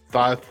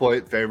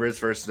 5-point favorites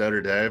versus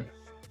Notre Dame.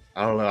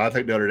 I don't know. I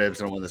think Notre Dame's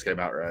going to win this game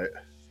outright.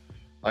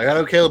 Like, I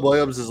know Caleb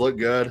Williams has looked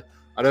good.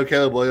 I know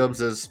Caleb Williams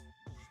is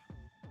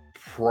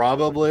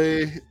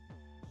probably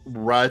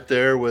right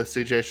there with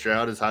C.J.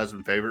 Stroud as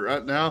Heisman favorite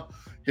right now.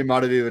 He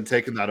might have even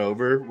taken that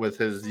over with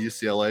his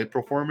UCLA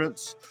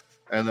performance.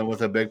 And then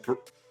with a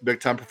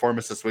big-time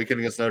performance this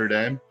weekend against Notre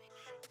Dame,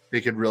 he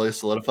could really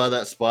solidify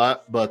that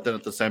spot. But then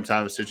at the same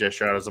time, C.J.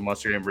 Stroud is a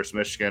monster game versus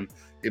Michigan.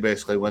 He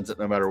basically wins it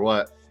no matter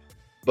what.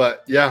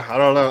 But, yeah, I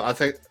don't know. I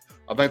think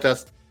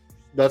that's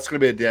going to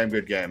be a damn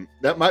good game.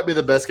 That might be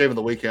the best game of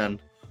the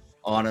weekend,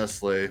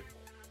 honestly.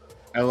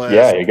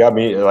 Yeah, you got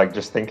me, like,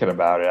 just thinking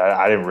about it.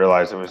 I didn't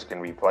realize it was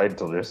going to be played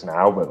until just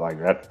now, but, like,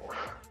 that's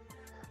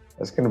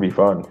going to be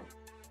fun.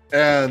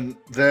 And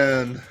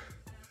then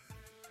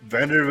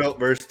Vanderbilt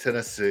versus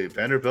Tennessee.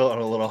 Vanderbilt on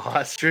a little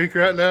hot streak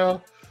right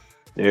now.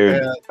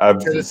 Dude, I've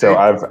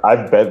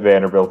bet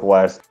Vanderbilt the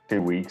last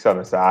 2 weeks on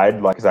the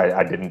side, like, because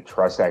I didn't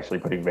trust actually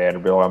putting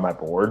Vanderbilt on my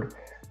board,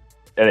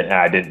 and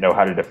I didn't know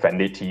how to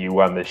defend it to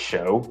you on this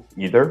show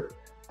either.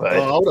 But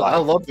I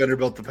love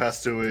Vanderbilt the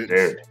past 2 weeks.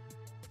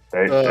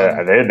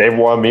 Dude, they've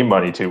won me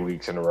money 2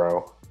 weeks in a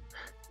row.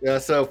 Yeah,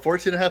 so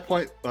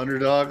 14.5-point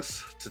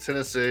underdogs to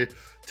Tennessee.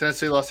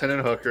 Tennessee lost Hendon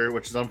Hooker,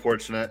 which is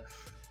unfortunate.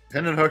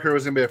 Hendon Hooker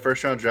was going to be a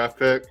first-round draft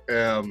pick.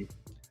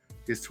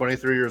 He's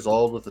 23 years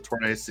old with a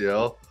torn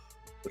ACL,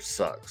 which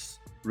sucks.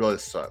 Really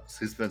sucks.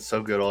 He's been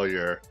so good all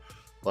year.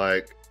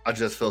 Like, I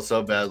just feel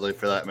so badly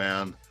for that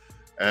man.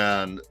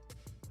 And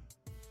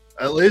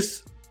at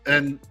least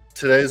in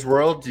today's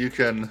world, you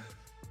can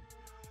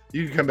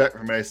come back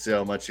from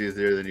ACL much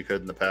easier than you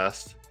could in the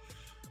past.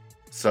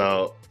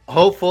 So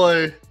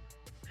hopefully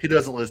he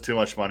doesn't lose too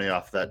much money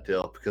off that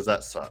deal because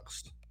that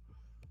sucks.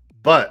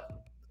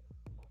 But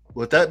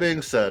with that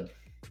being said,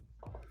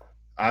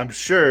 I'm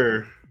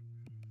sure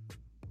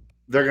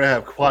they're going to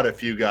have quite a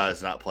few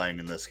guys not playing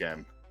in this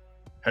game.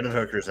 Hendon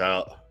Hooker's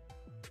out.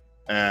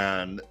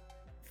 And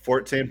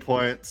 14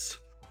 points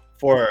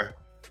for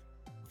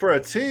a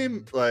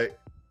team like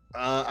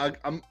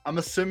I'm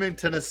assuming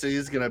Tennessee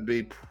is going to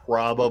be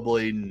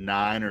probably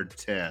 9 or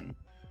 10.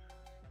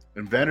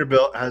 And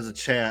Vanderbilt has a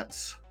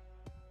chance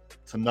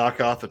to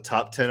knock off a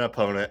top 10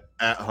 opponent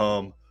at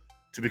home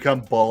to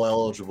become bowl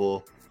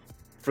eligible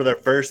for their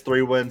first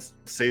 3-win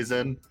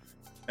season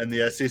in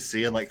the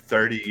SEC in like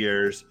 30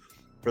 years,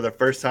 for their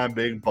first time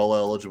being bowl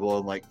eligible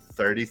in like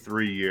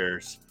 33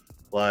 years.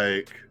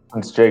 Like,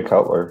 it's Jay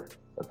Cutler,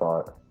 I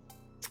thought.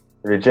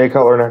 Or did Jay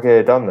Cutler not get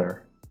it done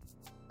there?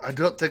 I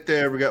don't think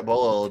they ever got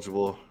bowl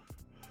eligible.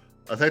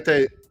 I think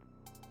they.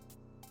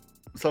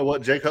 So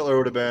what? Jay Cutler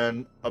would have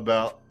been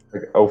about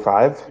like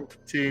 05?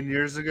 15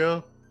 years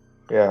ago.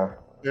 Yeah.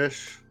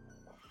 Ish.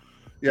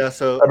 Yeah.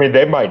 So I mean,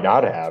 they might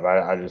not have.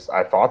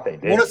 I thought they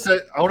did.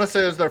 I want to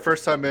say it was their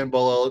first time being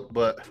bowl eligible,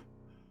 but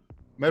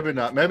maybe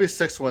not. Maybe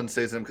 6-win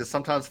season, because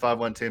sometimes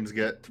 5-win teams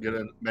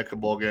make a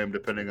bowl game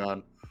depending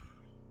on.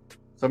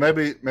 So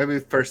maybe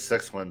first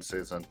 6-win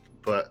season,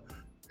 but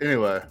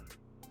anyway,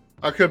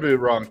 I could be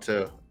wrong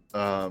too.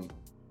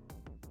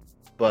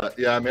 But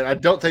yeah, I mean, I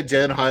don't think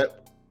Jalen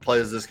Hyatt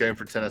plays this game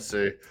for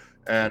Tennessee,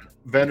 and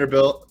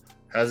Vanderbilt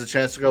has a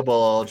chance to go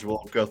bowl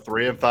eligible, go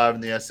 3-5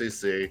 in the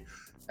SEC,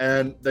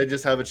 and they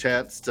just have a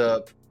chance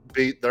to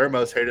beat their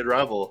most hated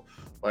rival.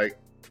 Like,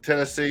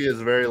 Tennessee is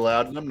very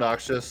loud and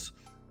obnoxious,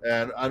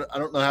 and I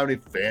don't know how many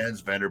fans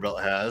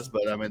Vanderbilt has,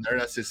 but I mean, they're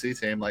an SEC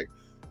team. Like,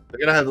 they're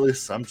gonna have at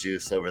least some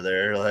juice over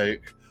there.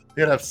 Like,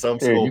 they're gonna have some.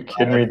 Dude, are you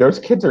kidding me? Those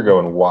kids are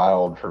going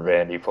wild for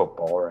Vandy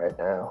football right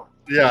now.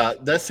 Yeah,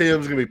 that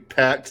stadium's gonna be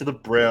packed to the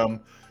brim.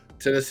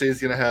 Tennessee's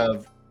gonna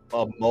have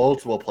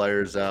multiple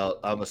players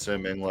out, I'm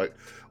assuming. Like,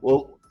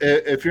 well,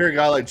 if you're a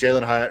guy like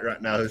Jalen Hyatt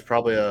right now, who's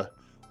probably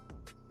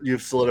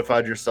you've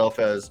solidified yourself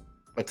as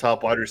a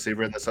top wide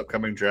receiver in this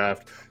upcoming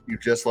draft. You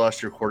just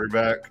lost your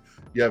quarterback.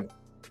 You have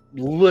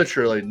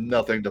literally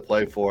nothing to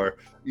play for.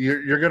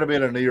 You're going to be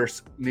in a New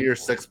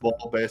Year's Six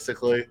bowl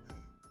basically,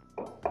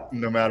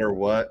 no matter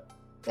what.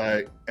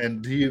 Like,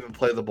 and do you even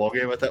play the bowl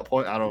game at that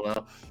point? I don't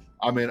know.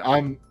 I mean,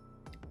 I'm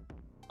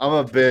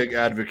a big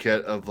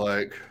advocate of,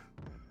 like,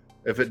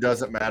 if it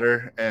doesn't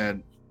matter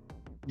and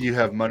you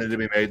have money to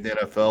be made in the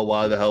NFL,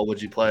 why the hell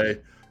would you play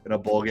in a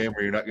bowl game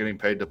where you're not getting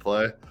paid to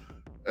play?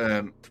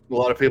 And a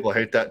lot of people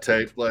hate that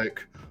take.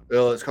 Like,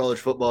 oh, it's college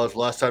football. It's the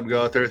last time to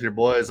go out there with your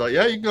boys. Like,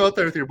 yeah, you can go out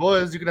there with your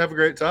boys. You can have a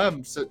great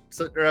time. Sit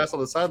your ass on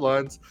the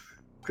sidelines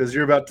because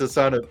you're about to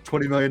sign a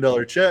 $20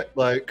 million check.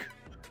 Like,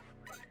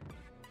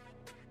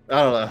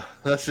 I don't know.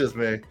 That's just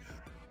me.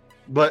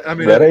 But I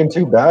mean, that ain't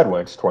too bad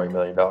when it's $20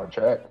 million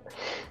check.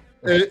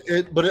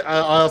 I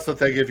also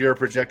think if you're a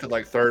projected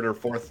like 3rd or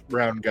 4th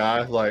round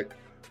guy, like,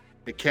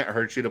 it can't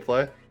hurt you to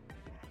play.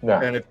 No.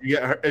 And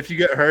if you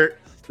get hurt,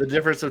 the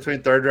difference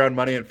between 3rd round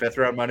money and 5th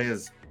round money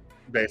is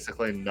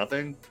basically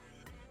nothing.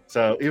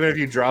 So even if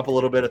you drop a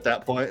little bit at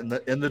that point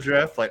in the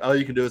draft, like, all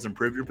you can do is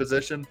improve your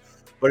position.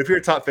 But if you're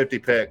a top 50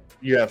 pick,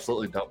 you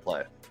absolutely don't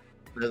play.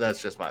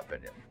 That's just my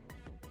opinion.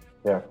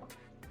 Yeah.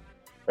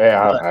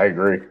 Yeah, I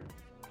agree.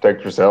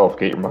 Protect yourself.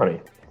 Get your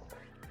money.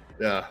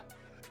 Yeah.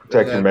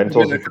 Protect your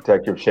mentals and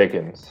protect your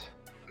chickens.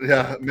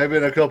 Yeah, maybe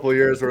in a couple of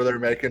years where they're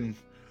making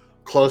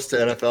close to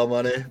NFL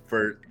money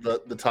for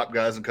the top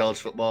guys in college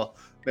football,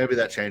 maybe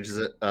that changes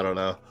it. I don't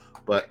know.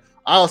 But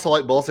I also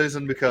like bowl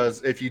season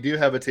because if you do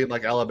have a team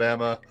like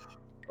Alabama,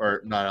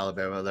 or not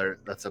Alabama,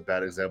 that's a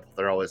bad example.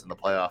 They're always in the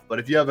playoff. But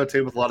if you have a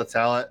team with a lot of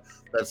talent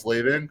that's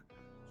leaving,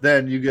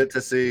 then you get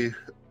to see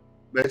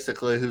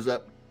basically who's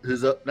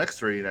up next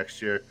for you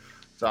next year.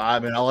 So, I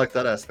mean, I like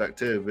that aspect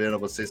too, being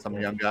able to see some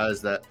young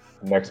guys that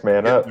next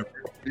man up.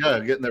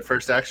 Getting their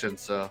first action.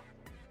 So,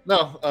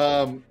 no,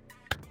 I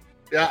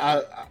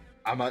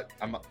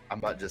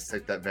might just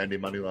take that Vandy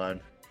money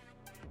line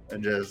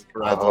and just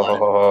ride the line.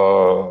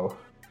 Oh,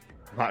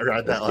 might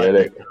ride that line. Get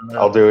it.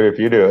 I'll do it if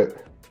you do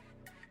it.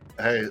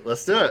 Hey,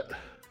 let's do it.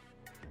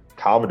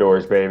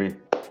 Commodores, baby.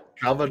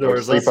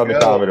 Commodores. Don't sleep on the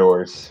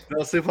Commodores.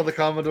 Don't sleep on the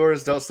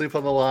Commodores. Don't sleep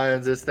on the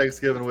Lions. It's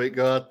Thanksgiving week.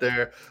 Go out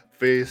there,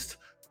 feast.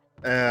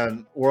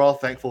 And we're all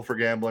thankful for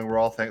gambling. We're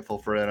all thankful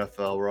for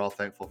NFL. We're all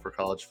thankful for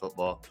college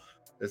football.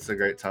 It's a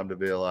great time to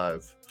be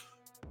alive.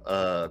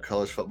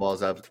 College football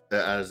is at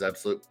its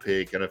absolute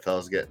peak. NFL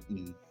is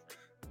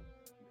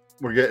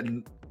we're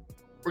getting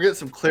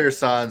some clear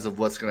signs of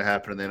what's going to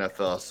happen in the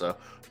NFL. So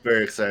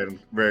very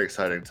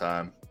exciting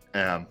time.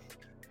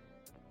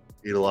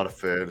 eat a lot of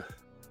food,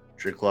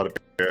 drink a lot of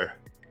beer,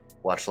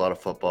 watch a lot of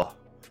football,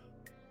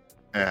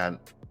 and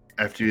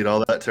after you eat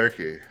all that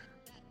turkey,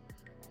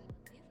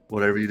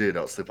 whatever you do,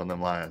 don't sleep on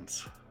them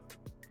Lions.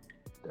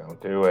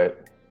 Don't do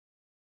it.